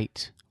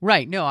 Right.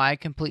 Right. No, I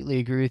completely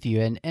agree with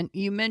you. And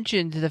you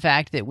mentioned the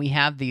fact that we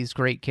have these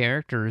great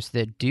characters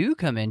that do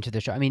come into the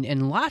show. I mean,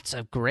 and lots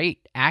of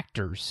great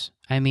actors.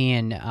 I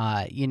mean,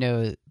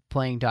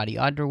 playing Dottie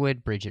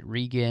Underwood, Bridget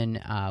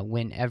Regan,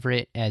 Nguyen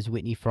Everett as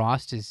Whitney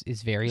Frost is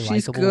very likable.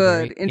 She's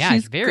good.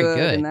 She's very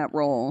good in that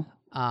role.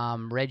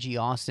 Reggie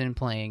Austin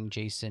playing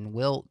Jason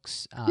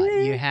Wilkes.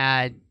 You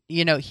had,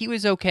 he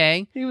was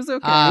okay. He was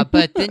okay.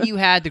 But then you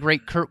had the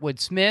great Kurtwood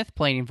Smith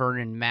playing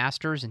Vernon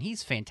Masters, and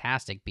he's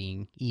fantastic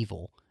being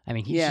evil. I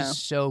mean, he's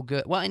just so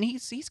good. Well, and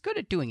he's good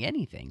at doing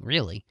anything,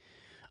 really.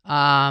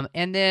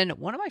 And then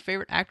one of my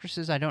favorite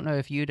actresses, I don't know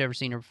if you'd ever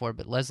seen her before,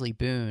 but Leslie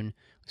Boone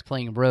was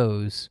playing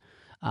Rose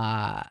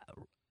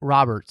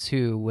Roberts,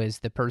 who was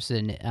the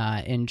person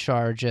in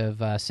charge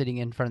of sitting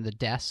in front of the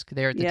desk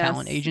there at the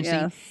talent agency.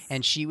 Yes.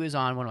 And she was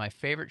on one of my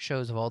favorite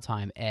shows of all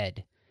time,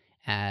 Ed.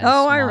 As I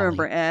Molly.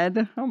 remember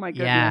Ed. Oh, my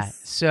goodness. Yeah,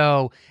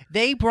 so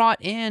they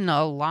brought in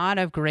a lot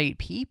of great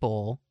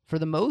people, for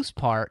the most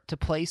part, to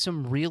play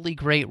some really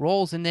great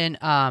roles. And then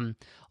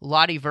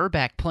Lottie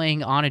Verbeck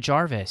playing Anna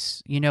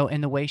Jarvis,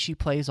 and the way she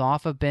plays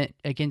off a bit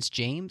against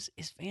James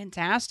is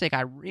fantastic.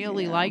 I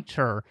really liked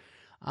her.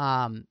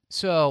 And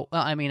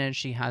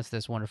she has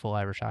this wonderful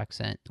Irish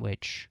accent,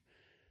 which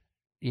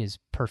is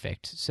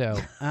perfect. So,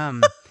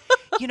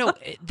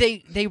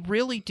 they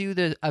really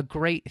do a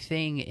great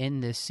thing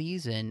in this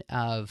season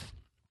of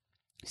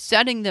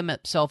setting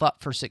themselves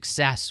up for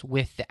success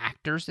with the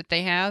actors that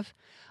they have.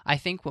 I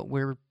think what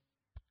we're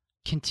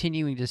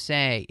continuing to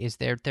say is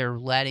they're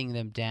letting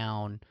them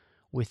down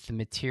with the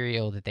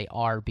material that they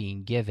are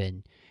being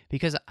given,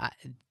 because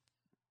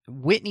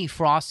Whitney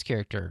Frost's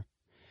character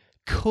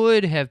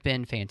could have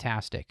been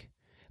fantastic,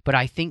 but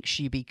I think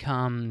she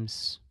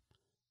becomes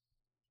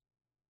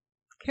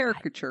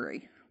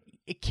caricature-y,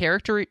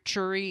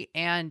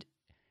 and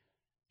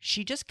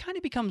she just kind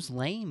of becomes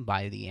lame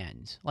by the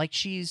end. Like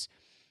she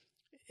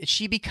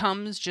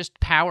becomes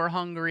just power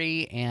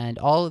hungry and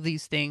all of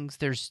these things.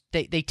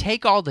 They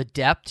take all the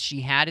depth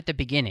she had at the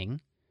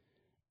beginning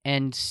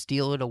and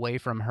steal it away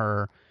from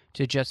her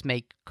to just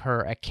make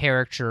her a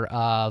character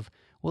of,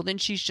 well, then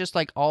she's just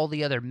like all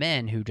the other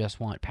men who just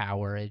want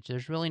power.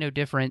 There's really no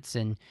difference,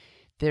 and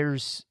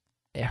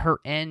her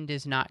end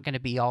is not going to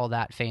be all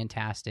that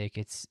fantastic.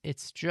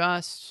 It's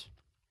just,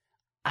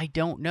 I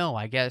don't know.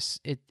 I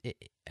guess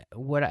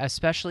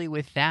especially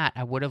with that,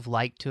 I would have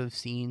liked to have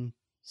seen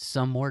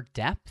some more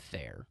depth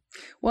there.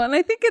 Well, and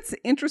I think it's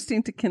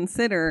interesting to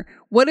consider,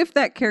 what if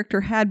that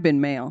character had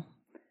been male?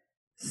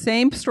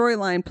 Same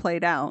storyline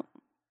played out,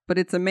 but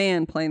it's a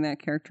man playing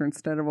that character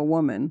instead of a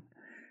woman.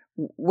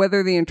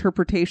 Whether the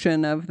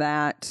interpretation of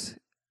that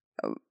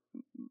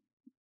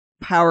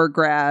power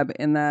grab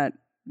and that,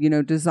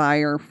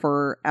 desire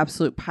for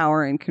absolute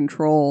power and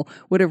control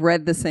would have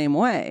read the same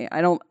way.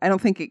 I don't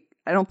think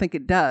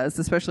it does,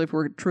 especially if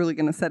we're truly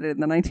going to set it in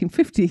the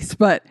 1950s,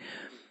 but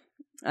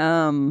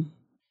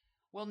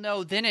well,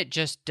 no, then it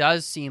just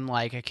does seem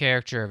like a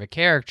character of a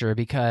character,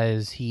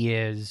 because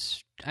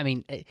he's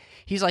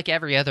like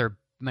every other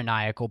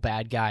maniacal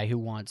bad guy who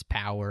wants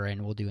power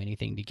and will do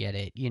anything to get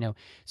it,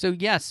 So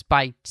yes,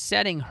 by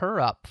setting her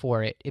up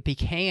for it, it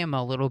became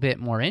a little bit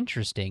more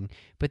interesting,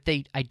 but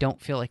I don't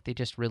feel like they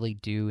just really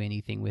do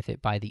anything with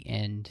it by the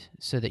end,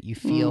 so that you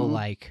feel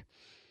like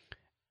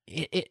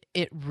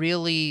it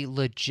really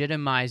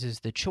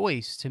legitimizes the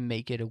choice to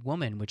make it a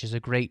woman, which is a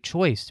great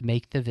choice, to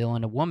make the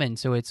villain a woman.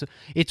 So it's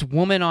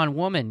woman on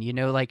woman,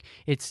 like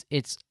it's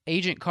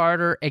Agent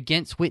Carter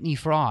against Whitney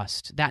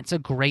Frost. That's a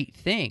great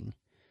thing.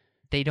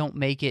 They don't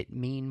make it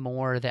mean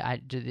more,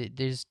 that they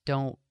just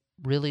don't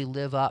really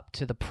live up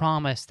to the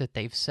promise that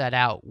they've set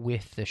out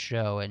with the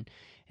show. And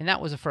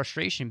that was a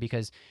frustration,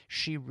 because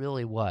she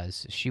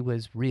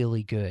was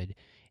really good.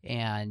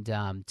 And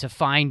to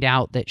find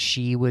out that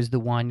she was the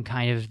one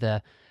kind of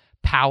the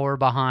power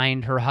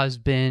behind her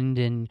husband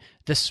and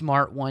the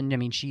smart one. I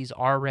mean, she's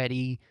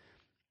already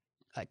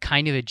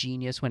kind of a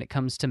genius when it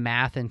comes to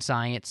math and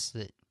science.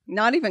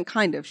 Not even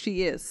kind of,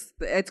 she is.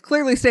 It's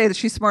clearly stated that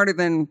she's smarter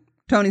than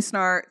Tony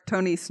Stark.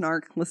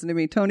 Listen to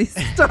me, Tony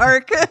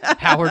Stark.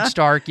 Howard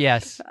Stark,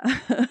 yes.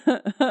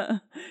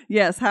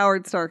 Yes,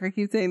 Howard Stark. I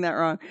keep saying that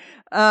wrong.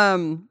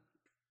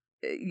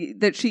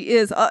 That she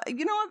is. I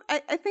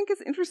think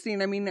it's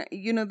interesting. I mean,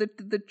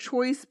 the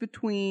choice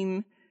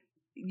between,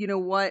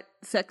 what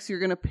sex you're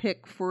going to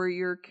pick for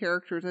your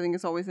characters, I think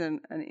is always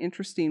an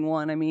interesting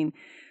one. I mean,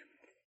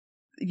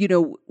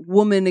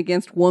 woman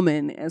against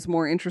woman is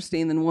more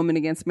interesting than woman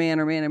against man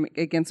or man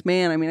against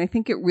man. I mean, I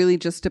think it really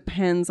just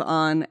depends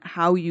on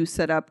how you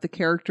set up the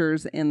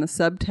characters and the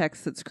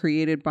subtext that's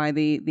created by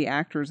the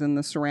actors and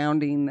the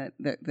surrounding that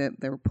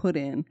they're put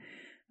in.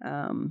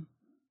 And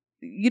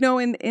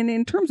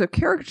in terms of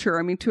caricature,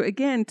 I mean, to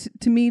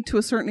me, to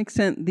a certain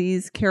extent,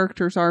 these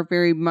characters are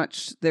very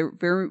much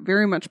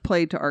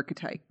played to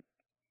archetype.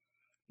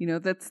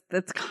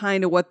 That's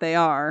kind of what they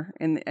are.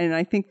 And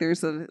I think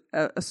there's a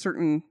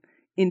certain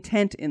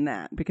intent in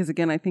that, because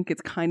again, I think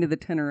it's kind of the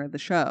tenor of the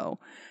show.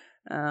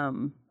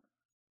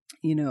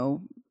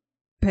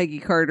 Peggy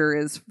Carter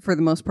is for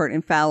the most part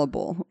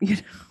infallible.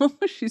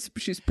 She's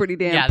pretty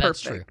damn perfect.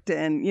 That's true.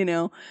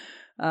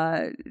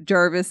 And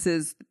Jarvis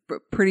is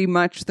pretty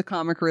much the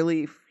comic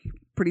relief,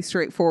 pretty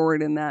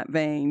straightforward in that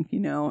vein,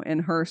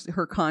 and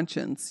her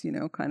conscience,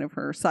 kind of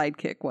her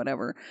sidekick,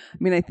 whatever. I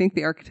mean, I think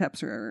the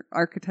archetypes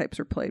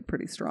are played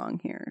pretty strong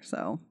here.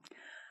 So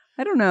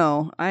I don't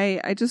know.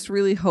 I just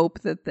really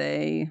hope that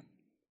they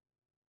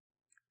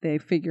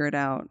figure it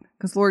out,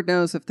 because Lord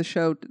knows if the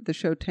show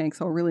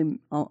tanks, I'll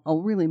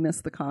really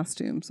miss the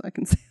costumes. I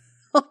can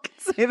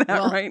say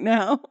that right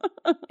now.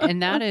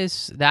 And that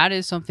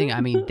is something.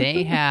 I mean,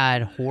 they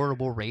had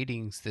horrible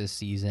ratings this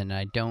season.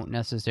 I don't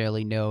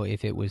necessarily know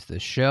if it was the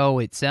show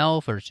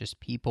itself or it's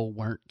just people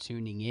weren't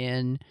tuning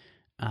in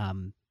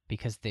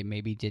because they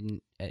maybe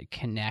didn't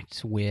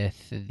connect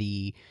with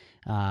the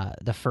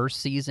first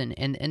season.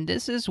 And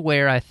this is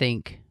where I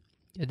think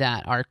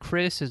that our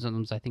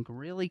criticisms, I think,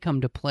 really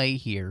come to play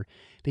here,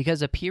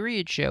 because a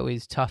period show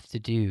is tough to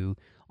do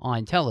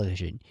on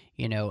television.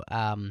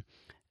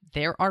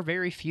 There are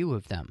very few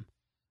of them.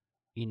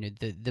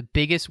 The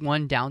biggest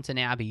one, Downton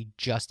Abbey,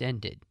 just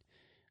ended,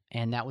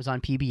 and that was on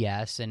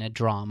PBS and a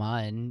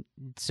drama, and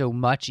so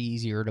much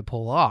easier to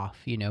pull off,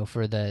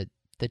 for the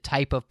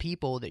type of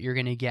people that you're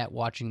going to get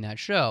watching that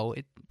show.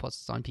 Plus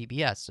it's on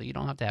PBS, so you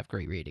don't have to have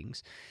great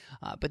ratings.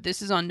 But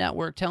this is on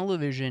network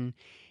television,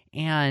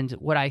 and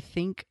what I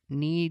think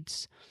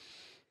needs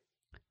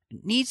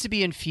to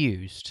be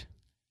infused,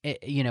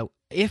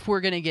 if we're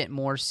going to get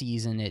more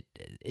season,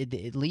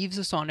 it leaves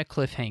us on a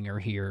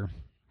cliffhanger here.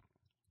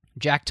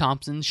 Jack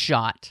Thompson's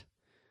shot.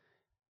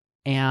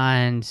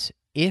 And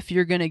if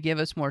you're going to give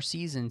us more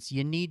seasons,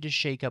 you need to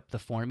shake up the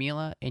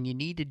formula, and you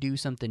need to do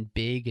something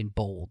big and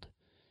bold.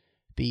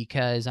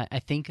 Because I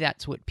think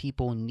that's what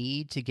people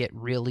need to get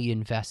really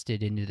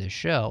invested into the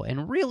show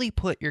and really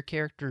put your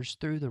characters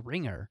through the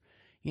ringer.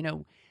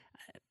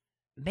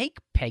 Make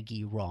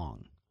Peggy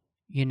wrong.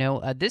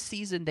 This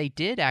season they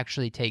did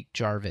actually take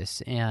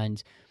Jarvis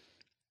and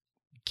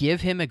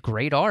give him a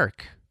great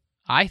arc,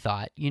 I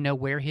thought,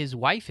 where his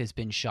wife has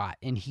been shot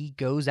and he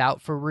goes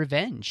out for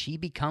revenge. He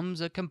becomes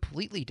a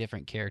completely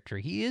different character.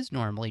 He is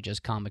normally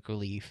just comic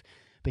relief,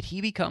 but he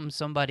becomes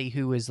somebody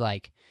who is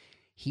like,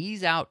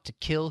 he's out to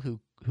kill who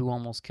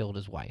almost killed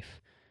his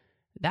wife.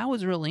 That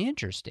was really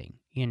interesting,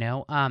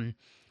 I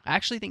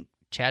actually think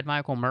Chad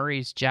Michael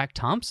Murray's Jack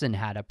Thompson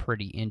had a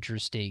pretty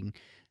interesting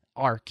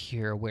arc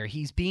here, where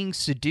he's being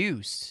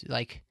seduced,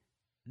 like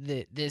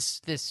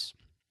this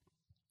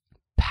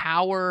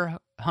power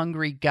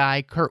hungry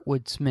guy,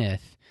 Kurtwood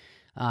Smith,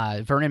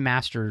 Vernon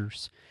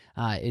Masters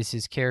is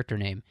his character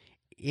name,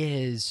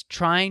 is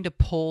trying to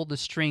pull the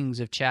strings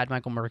of Chad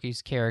Michael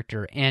Murray's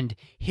character and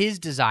his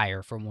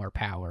desire for more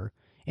power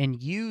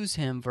and use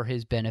him for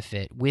his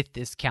benefit with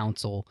this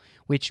council,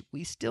 which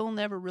we still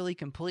never really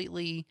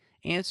completely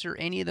answer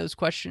any of those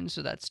questions,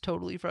 so that's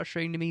totally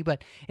frustrating to me.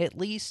 But at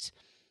least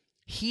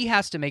he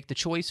has to make the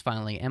choice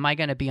finally. Am I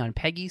going to be on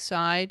Peggy's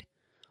side,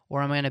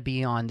 or am I going to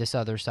be on this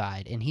other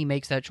side? And he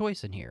makes that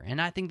choice in here,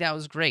 and I think that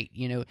was great.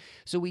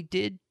 So we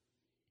did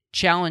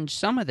challenge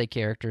some of the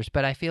characters,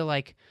 but I feel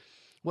like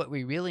what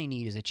we really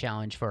need is a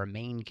challenge for a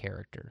main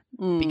character.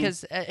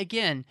 Because,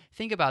 again,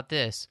 think about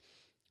this.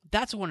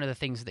 That's one of the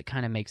things that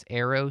kind of makes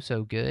Arrow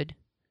so good,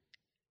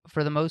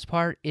 for the most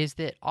part, is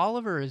that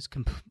Oliver is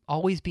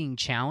always being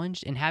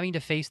challenged and having to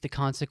face the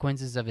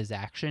consequences of his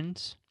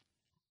actions,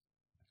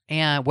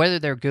 and whether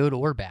they're good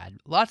or bad.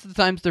 Lots of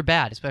the times they're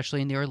bad,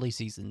 especially in the early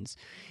seasons.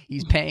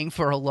 He's paying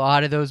for a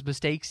lot of those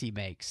mistakes he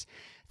makes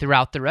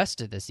throughout the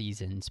rest of the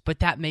seasons, but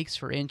that makes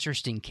for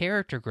interesting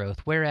character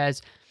growth.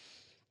 Whereas,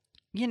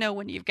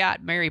 when you've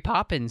got Mary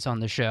Poppins on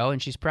the show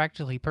and she's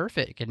practically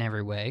perfect in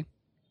every way,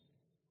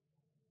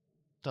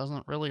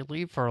 doesn't really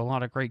leave for a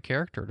lot of great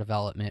character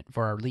development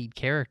for our lead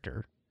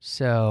character.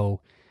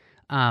 So,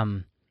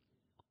 and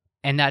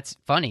that's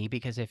funny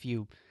because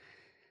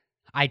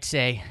I'd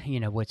say,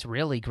 what's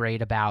really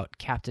great about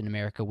Captain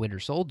America Winter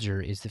Soldier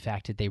is the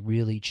fact that they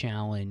really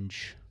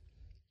challenge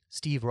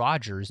Steve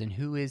Rogers and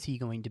who is he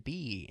going to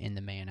be in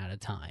The Man at a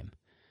Time,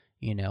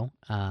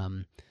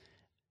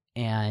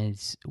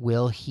 and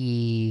will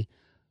he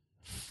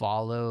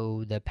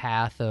follow the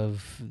path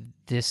of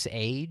this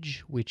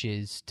age, which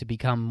is to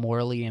become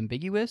morally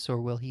ambiguous,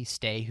 or will he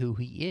stay who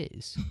he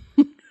is?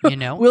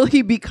 Will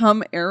he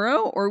become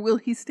Arrow, or will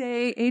he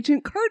stay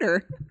Agent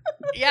Carter?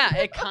 Yeah,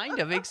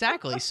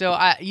 exactly. So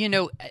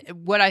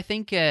what I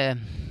think,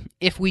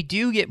 if we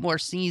do get more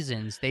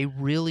seasons, they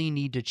really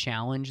need to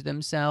challenge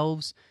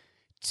themselves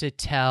to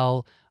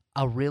tell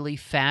a really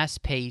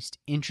fast-paced,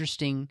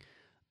 interesting,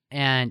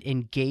 and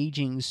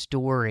engaging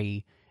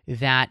story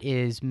that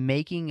is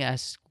making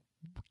us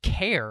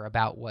care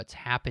about what's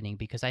happening.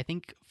 Because I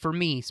think, for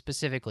me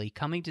specifically,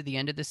 coming to the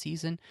end of the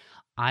season,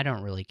 I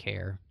don't really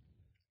care.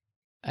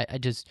 I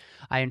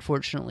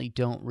unfortunately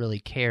don't really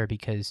care,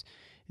 because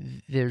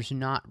there's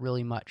not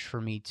really much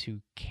for me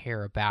to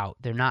care about.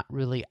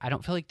 I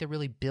don't feel like they're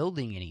really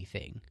building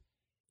anything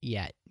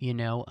yet,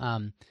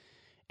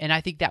 and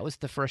I think that was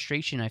the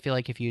frustration. I feel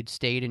like if you had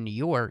stayed in New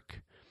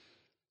York,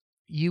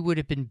 you would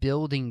have been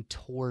building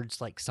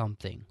towards like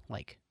something,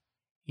 like,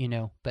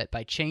 but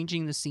by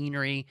changing the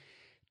scenery,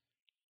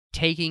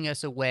 taking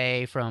us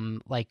away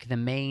from like the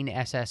main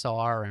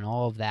SSR and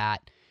all of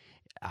that,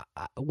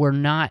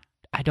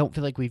 I don't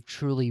feel like we've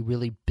truly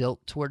really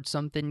built towards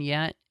something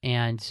yet.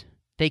 And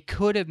they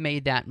could have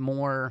made that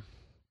more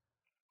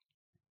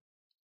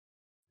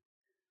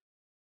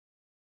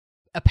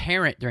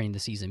apparent during the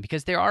season,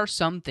 because there are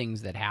some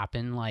things that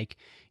happen, like,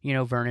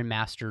 Vernon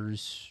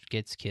Masters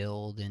gets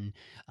killed, and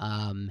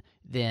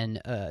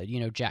then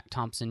Jack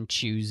Thompson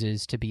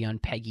chooses to be on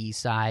Peggy's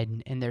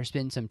side, and there's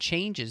been some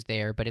changes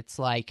there, but it's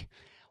like,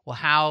 well,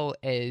 how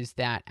is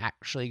that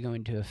actually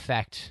going to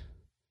affect?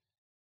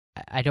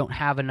 I don't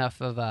have enough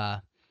of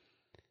a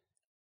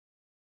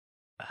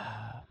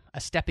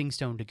stepping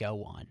stone to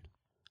go on,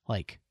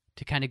 like,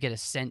 to kind of get a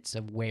sense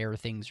of where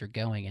things are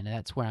going, and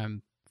that's where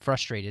I'm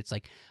frustrated. It's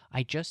like,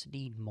 I just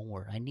need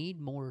more. I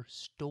need more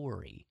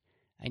story.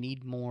 I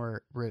need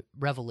more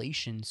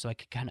revelation so I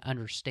could kind of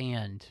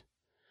understand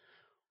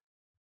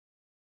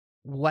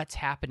what's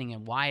happening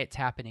and why it's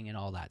happening and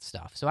all that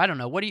stuff. So I don't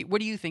know. What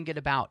are you thinking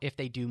about if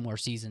they do more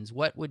seasons?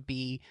 What would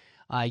be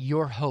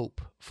your hope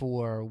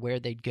for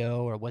where they'd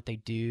go or what they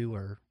do?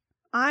 Or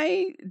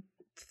I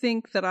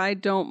think that I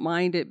don't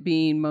mind it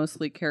being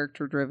mostly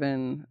character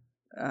driven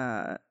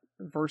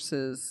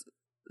versus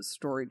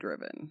story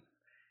driven.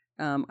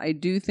 I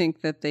do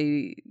think that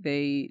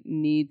they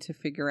need to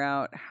figure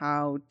out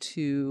how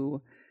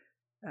to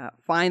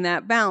find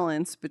that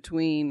balance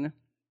between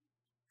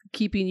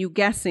keeping you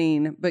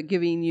guessing but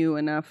giving you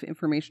enough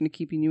information to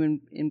keeping you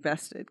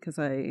invested, because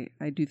I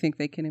do think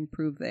they can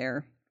improve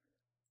there.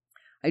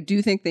 I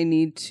do think they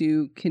need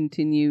to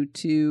continue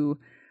to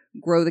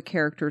grow the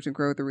characters and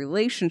grow the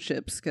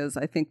relationships, because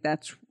I think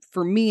that's,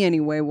 for me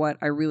anyway, what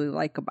I really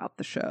like about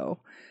the show.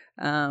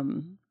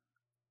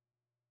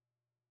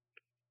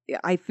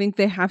 I think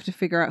they have to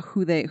figure out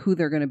who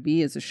they're going to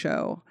be as a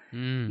show,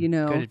 good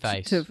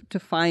advice. to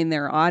find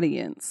their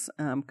audience.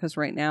 Because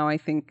right now I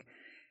think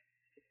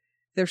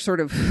they're sort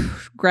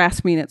of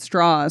grasping at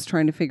straws,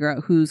 trying to figure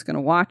out who's going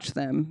to watch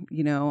them,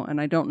 and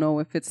I don't know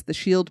if it's the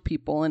SHIELD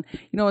people. And,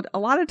 a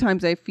lot of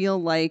times I feel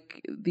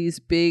like these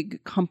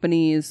big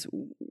companies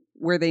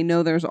where they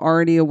know there's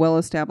already a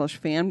well-established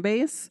fan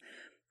base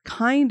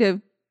kind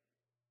of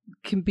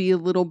can be a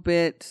little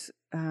bit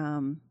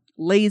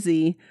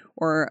lazy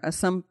or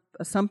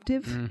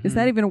assumptive. Mm-hmm. Is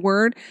that even a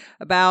word?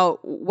 About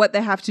what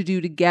they have to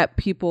do to get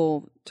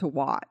people to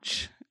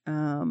watch.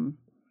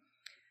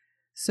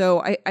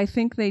 So I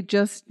think they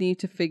just need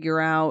to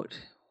figure out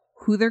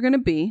who they're going to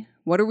be,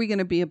 what are we going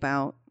to be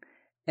about,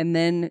 and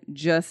then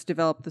just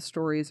develop the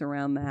stories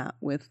around that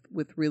with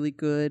really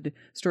good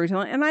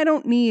storytelling. And I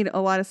don't need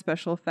a lot of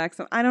special effects.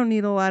 I don't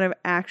need a lot of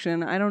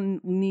action. I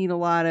don't need a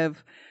lot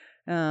of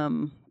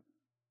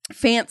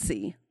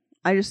fancy.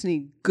 I just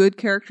need good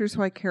characters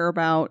who I care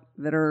about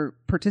that are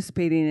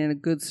participating in a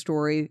good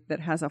story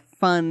that has a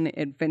fun,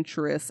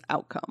 adventurous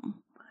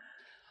outcome.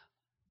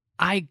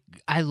 I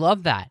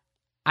love that.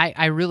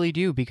 I really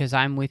do, because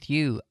I'm with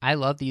you. I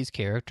love these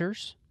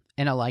characters,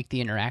 and I like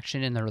the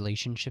interaction and the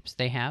relationships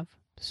they have.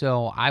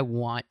 So I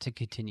want to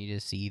continue to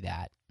see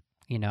that.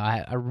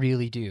 I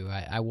really do.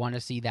 I want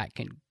to see that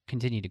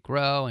continue to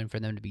grow and for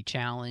them to be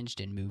challenged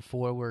and move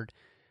forward.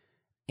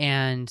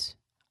 And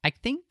I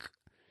think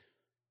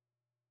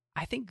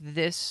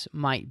this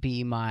might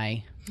be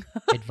my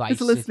advice.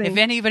 If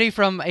anybody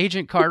from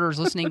Agent Carter is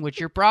listening, which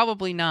you're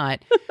probably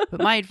not,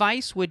 but my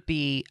advice would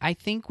be, I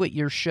think what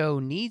your show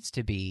needs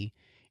to be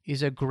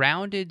is a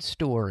grounded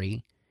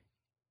story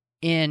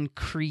in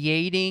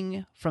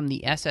creating from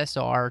the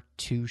SSR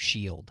to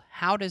SHIELD.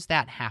 How does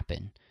that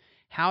happen?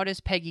 How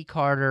does Peggy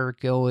Carter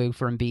go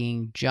from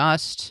being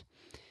just,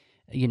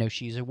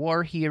 she's a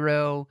war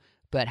hero,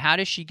 but how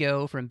does she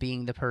go from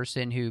being the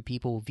person who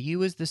people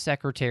view as the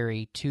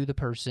secretary to the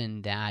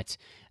person that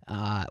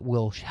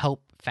will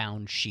help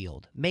found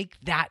SHIELD?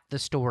 Make that the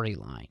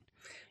storyline.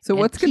 So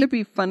what's going to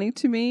be funny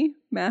to me,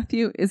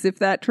 Matthew, is if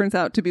that turns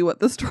out to be what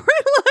the storyline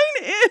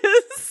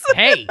is.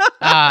 Hey,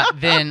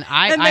 then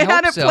I and they hope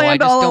had it so. planned I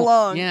just all don't,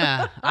 along.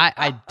 Yeah,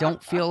 I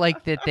don't feel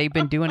like that they've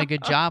been doing a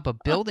good job of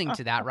building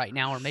to that right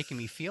now, or making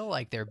me feel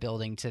like they're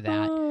building to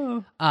that.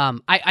 Oh.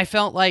 I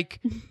felt like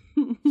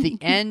the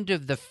end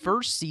of the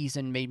first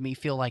season made me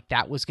feel like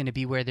that was going to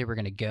be where they were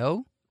going to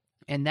go,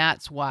 and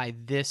that's why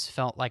this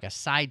felt like a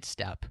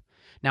sidestep.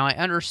 Now, I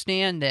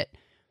understand that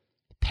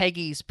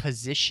Peggy's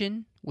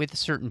position with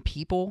certain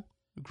people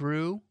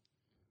grew.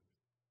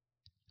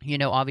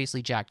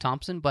 Obviously Jack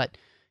Thompson, but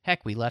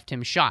heck, we left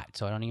him shot,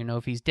 so I don't even know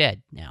if he's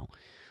dead now.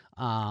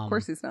 Of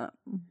course he's not.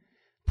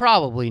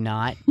 Probably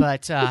not,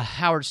 but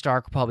Howard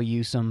Stark will probably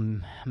use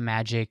some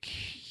magic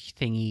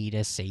thingy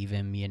to save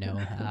him,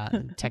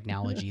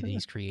 technology that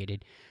he's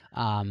created.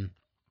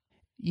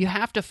 You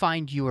have to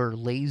find your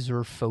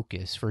laser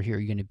focus for who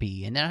you're going to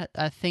be. And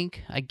I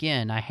think,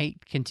 again, I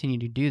hate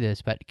continuing to do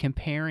this, but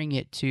comparing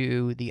it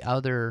to the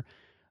other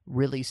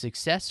really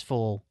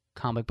successful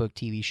comic book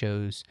TV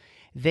shows,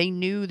 they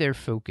knew their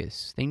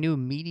focus. They knew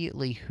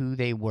immediately who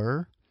they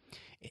were.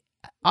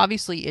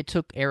 obviously it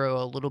took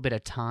Arrow a little bit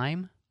of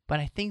time, but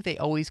I think they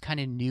always kind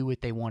of knew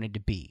what they wanted to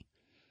be.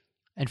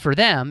 And for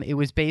them, it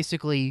was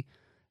basically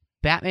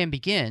Batman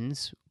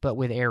Begins, but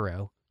with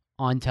Arrow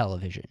on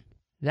television.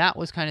 That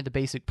was kind of the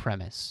basic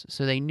premise.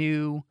 So they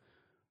knew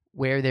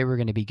where they were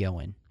going to be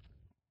going.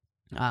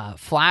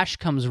 Flash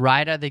comes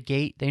right out of the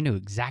gate. They knew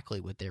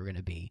exactly what they were going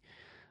to be.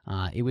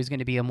 It was going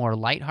to be a more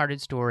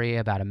lighthearted story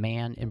about a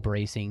man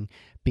embracing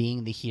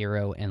being the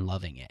hero and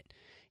loving it.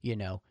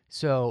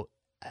 So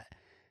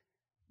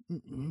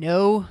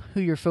know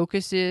who your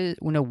focus is,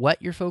 know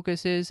what your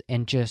focus is,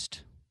 and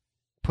just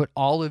put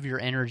all of your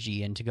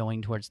energy into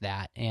going towards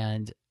that,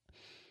 and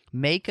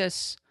make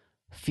us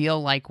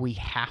feel like we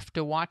have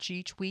to watch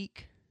each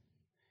week,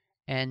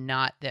 and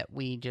not that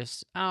we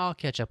just, I'll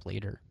catch up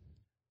later.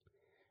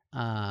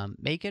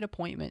 Make it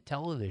appointment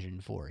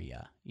television for you,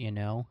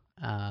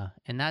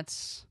 and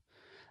that's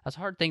a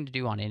hard thing to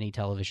do on any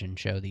television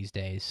show these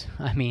days.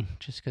 I mean,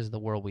 just because of the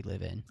world we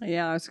live in.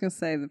 Yeah, I was going to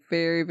say the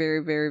very,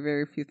 very, very,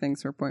 very few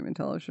things are appointment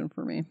television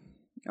for me.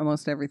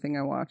 Almost everything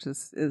I watch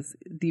is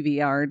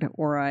DVR'd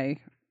or I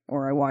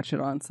watch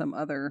it on some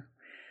other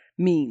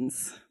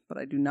means, but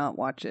I do not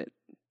watch it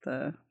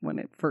when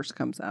it first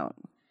comes out.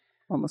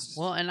 Almost.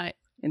 Well, and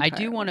I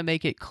do want to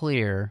make it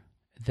clear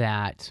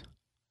that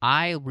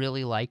I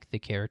really like the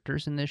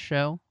characters in this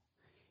show,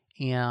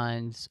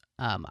 and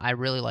I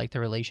really like the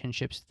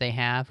relationships they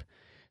have.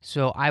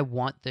 So I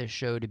want this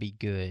show to be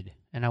good,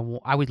 and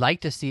I would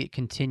like to see it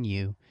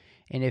continue.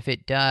 And if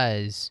it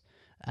does,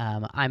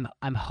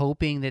 I'm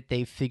hoping that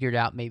they've figured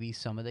out maybe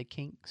some of the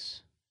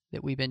kinks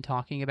that we've been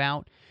talking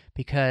about,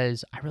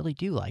 because I really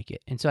do like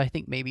it. And so I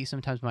think maybe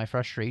sometimes my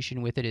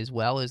frustration with it as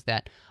well is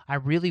that I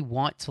really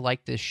want to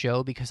like this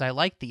show because I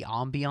like the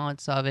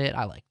ambiance of it.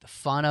 I like the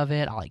fun of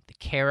it. I like the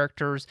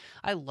characters.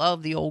 I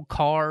love the old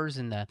cars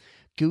and the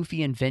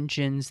goofy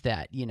inventions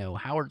that,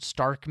 Howard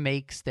Stark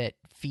makes that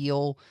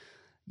feel,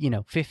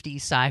 50s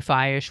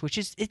sci-fi-ish, which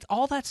is,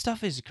 all that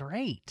stuff is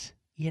great,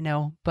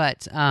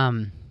 but,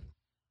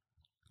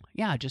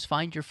 yeah, just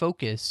find your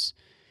focus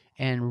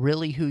and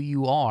really who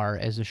you are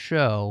as a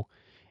show,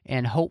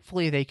 and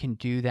hopefully they can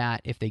do that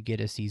if they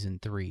get a season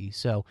 3.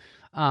 So,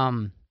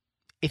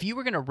 if you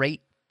were going to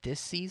rate this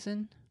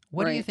season,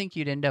 what do you think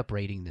you'd end up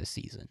rating this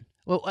season?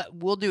 Well,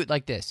 we'll do it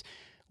like this.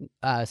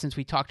 Since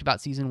we talked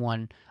about season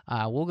 1,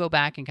 we'll go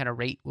back and kind of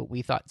rate what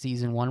we thought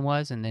season 1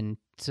 was, and then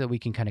so we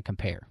can kind of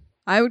compare.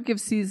 I would give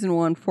season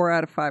 1 4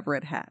 out of 5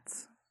 red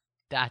hats.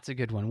 That's a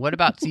good one. What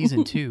about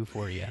season 2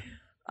 for you?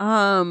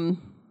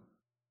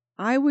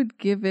 I would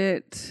give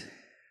it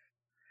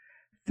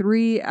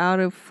 3 out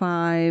of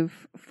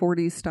 5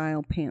 40s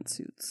style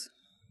pantsuits.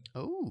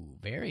 Oh,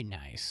 very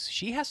nice.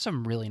 She has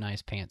some really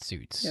nice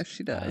pantsuits. Yes,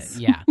 she does.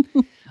 Yeah.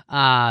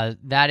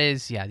 That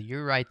is,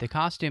 you're right. The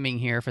costuming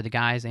here for the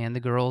guys and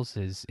the girls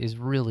is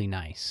really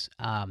nice.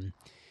 I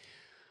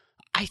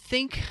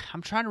think,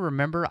 I'm trying to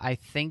remember,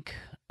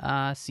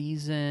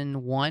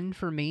 season 1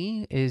 for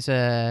me is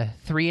a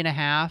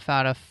 3.5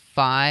 out of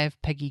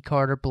 5 Peggy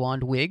Carter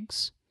blonde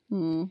wigs.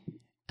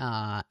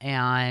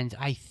 And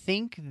I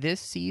think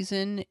this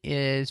season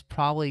is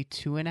probably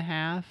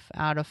 2.5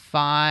 out of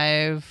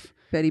 5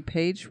 Betty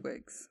Page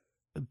wigs.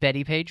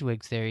 Betty Page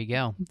wigs, there you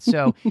go.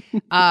 So,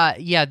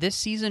 this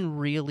season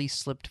really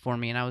slipped for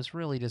me, and I was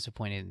really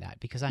disappointed in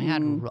that because I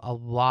had a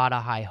lot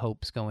of high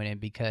hopes going in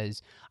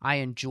because I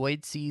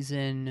enjoyed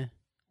season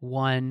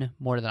 1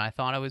 more than I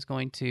thought I was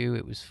going to.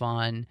 It was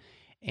fun,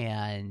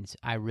 and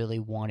I really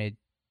wanted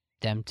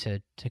them to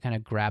kind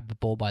of grab the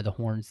bull by the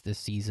horns this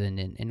season,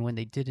 and when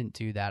they didn't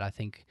do that, I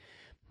think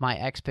my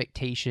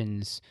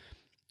expectations,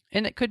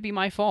 and it could be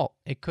my fault,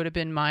 it could have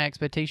been my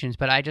expectations,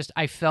 but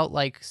I felt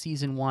like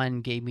season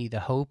 1 gave me the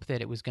hope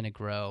that it was going to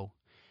grow,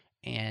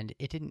 and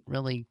it didn't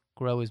really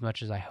grow as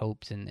much as I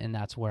hoped, and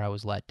that's where I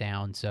was let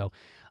down. So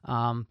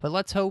but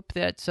let's hope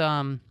that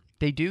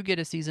they do get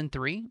a season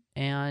 3,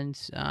 and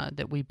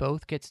that we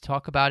both get to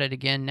talk about it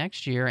again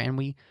next year, and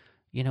we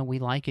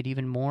like it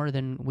even more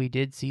than we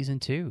did season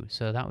 2.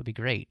 So that would be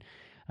great.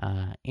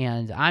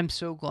 And I'm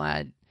so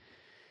glad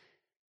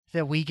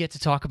that we get to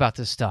talk about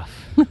this stuff.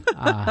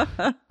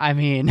 I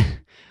mean,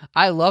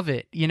 I love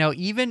it.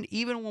 Even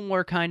when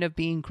we're kind of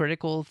being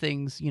critical of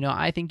things,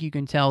 I think you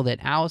can tell that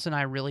Alice and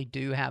I really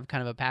do have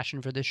kind of a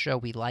passion for this show.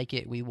 We like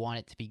it. We want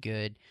it to be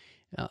good.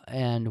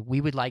 And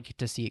we would like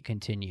to see it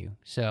continue.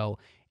 So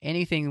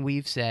anything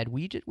we've said,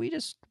 we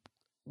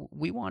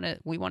want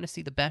to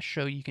see the best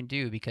show you can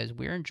do because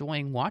we're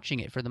enjoying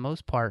watching it for the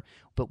most part,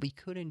 but we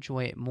could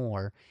enjoy it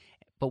more.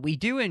 But we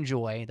do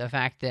enjoy the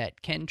fact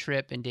that Ken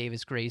Tripp and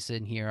Davis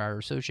Grayson here are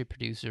associate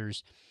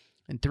producers,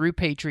 and through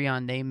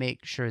Patreon, they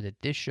make sure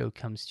that this show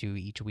comes to you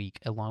each week,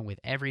 along with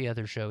every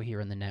other show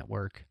here on the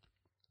network.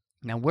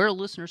 Now, we're a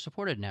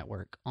listener-supported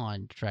network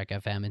on Trek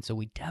FM, and so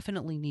we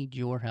definitely need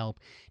your help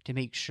to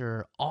make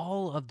sure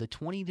all of the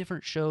 20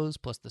 different shows,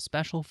 plus the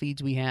special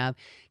feeds we have,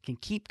 can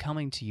keep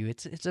coming to you.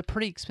 It's a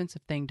pretty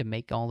expensive thing to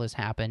make all this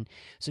happen.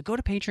 So go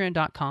to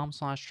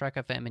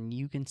patreon.com/TrekFM, and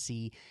you can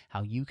see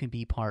how you can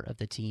be part of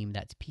the team.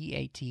 That's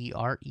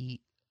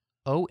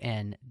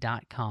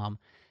patreon.com/TrekFM.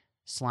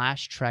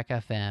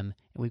 TrekFM. And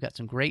we've got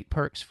some great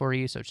perks for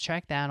you, so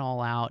check that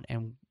all out.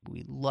 And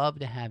we'd love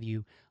to have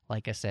you,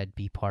 like I said,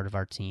 be part of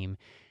our team.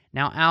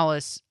 Now,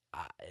 Alice,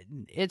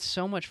 it's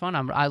so much fun.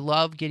 I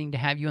love getting to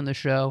have you on the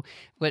show.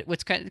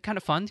 What's kind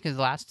of fun, because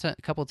the last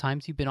couple of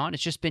times you've been on,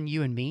 it's just been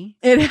you and me.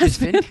 It has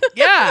been.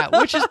 Yeah,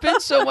 which has been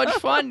so much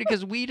fun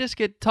because we just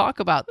get to talk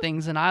about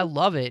things, and I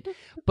love it.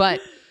 But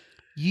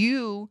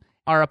you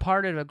are a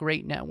part of a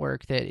great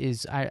network that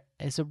is a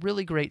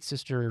really great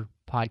sister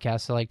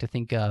podcast I like to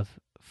think of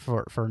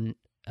for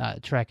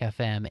Trek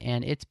FM,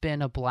 and it's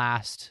been a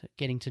blast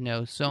getting to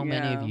know so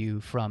many of you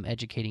from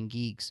Educating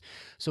Geeks.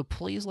 So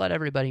please let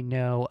everybody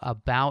know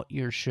about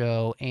your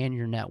show and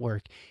your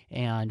network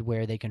and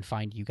where they can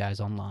find you guys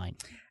online.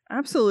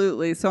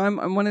 Absolutely. So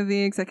I'm one of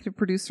the executive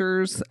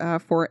producers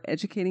for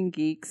Educating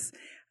Geeks.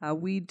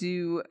 We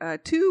do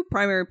 2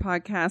 primary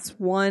podcasts,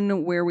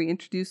 one where we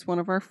introduce one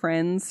of our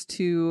friends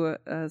to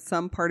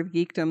some part of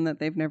geekdom that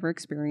they've never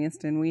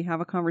experienced, and we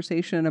have a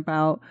conversation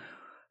about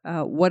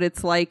what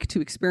it's like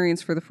to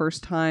experience for the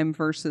first time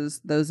versus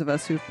those of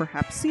us who've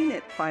perhaps seen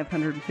it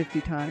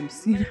 550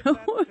 times,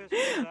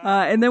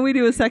 and then we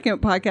do a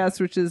second podcast,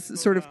 which is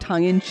sort of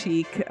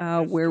tongue-in-cheek,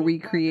 where we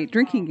create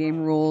drinking game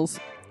rules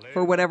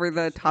for whatever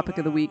the topic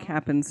of the week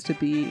happens to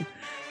be.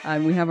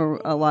 And we have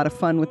a lot of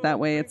fun with that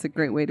way. It's a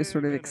great way to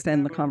sort of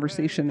extend the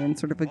conversation in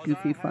sort of a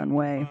goofy, fun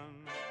way.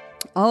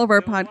 All of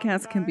our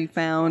podcasts can be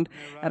found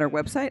at our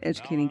website,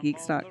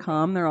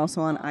 educatinggeeks.com. They're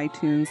also on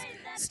iTunes,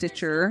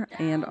 Stitcher,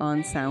 and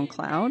on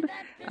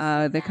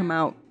SoundCloud. They come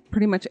out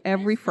pretty much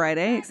every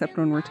Friday, except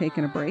when we're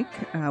taking a break.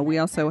 We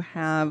also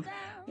have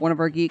one of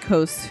our geek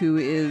hosts who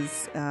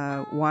is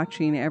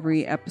watching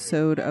every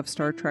episode of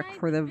Star Trek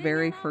for the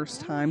very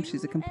first time.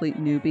 She's a complete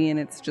newbie, and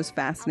it's just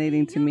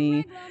fascinating to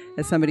me,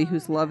 as somebody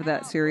who's loved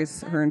that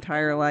series her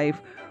entire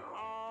life,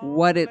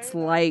 what it's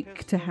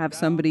like to have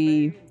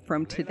somebody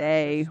from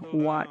today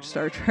watch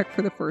Star Trek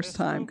for the first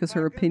time, because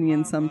her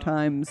opinions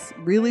sometimes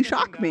really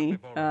shock me,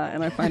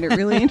 and I find it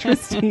really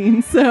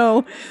interesting.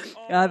 So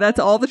that's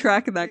all the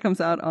track, and that comes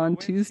out on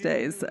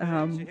Tuesdays.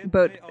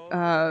 But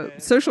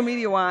social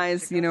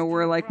media-wise,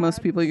 we're like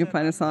most people. You can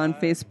find us on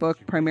Facebook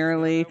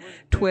primarily,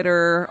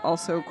 Twitter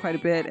also quite a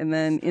bit, and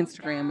then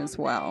Instagram as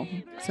well.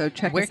 So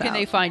check us out. Where can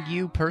they find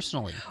you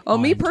personally? Oh,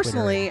 me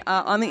personally,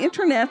 on the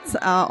internets,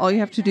 all you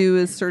have to do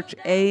is search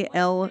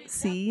ALCBKR.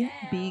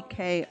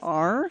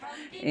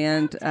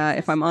 And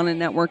if I'm on a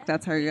network,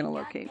 that's how you're going to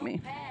locate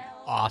me.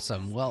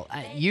 Awesome. Well,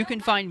 you can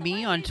find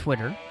me on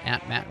Twitter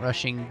at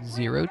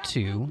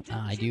MattRushing02.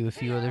 I do a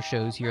few other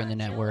shows here on the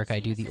network.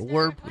 I do The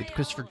Orb with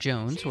Christopher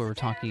Jones, where we're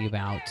talking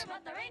about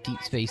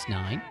Deep Space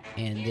Nine.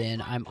 And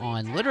then I'm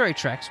on Literary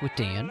Treks with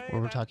Dan,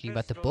 where we're talking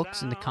about the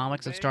books and the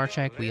comics of Star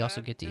Trek. We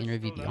also get to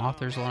interview the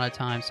authors a lot of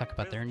times, talk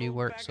about their new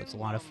work, so it's a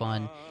lot of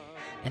fun.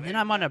 And then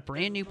I'm on a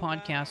brand new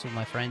podcast with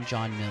my friend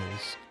John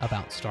Mills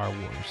about Star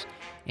Wars,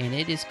 and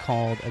it is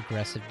called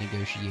Aggressive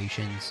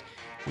Negotiations.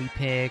 We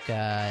pick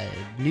a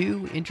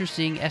new,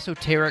 interesting,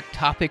 esoteric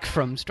topic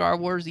from Star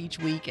Wars each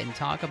week and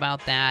talk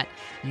about that.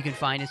 You can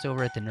find us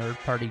over at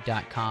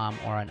thenerdparty.com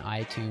or on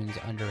iTunes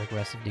under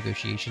Aggressive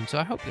Negotiations, so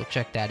I hope you'll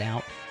check that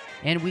out.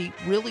 And we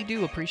really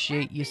do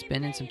appreciate you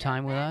spending some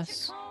time with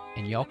us.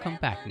 And y'all come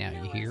back now,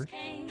 you hear?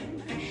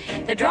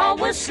 The draw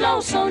was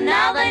slow, so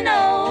now they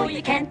know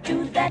you can't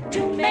do that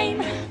to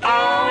Maine.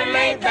 Oh,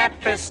 lay that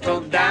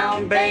pistol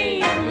down,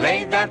 babe.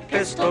 Lay that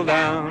pistol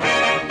down.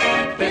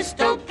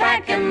 Pistol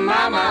packing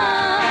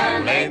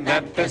mama. Lay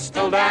that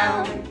pistol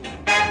down.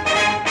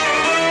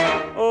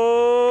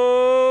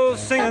 Oh,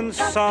 singing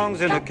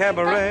songs in a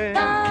cabaret.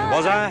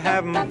 Was I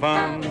having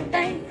fun?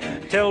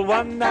 Till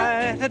one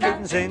night I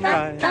didn't sing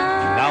right.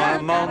 Now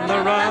I'm on the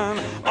run.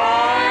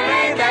 Oh,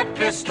 lay that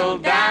pistol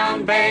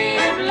down, babe.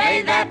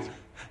 Lay that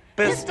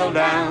pistol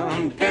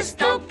down.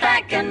 Pistol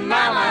packing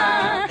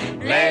mama.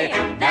 Lay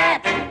that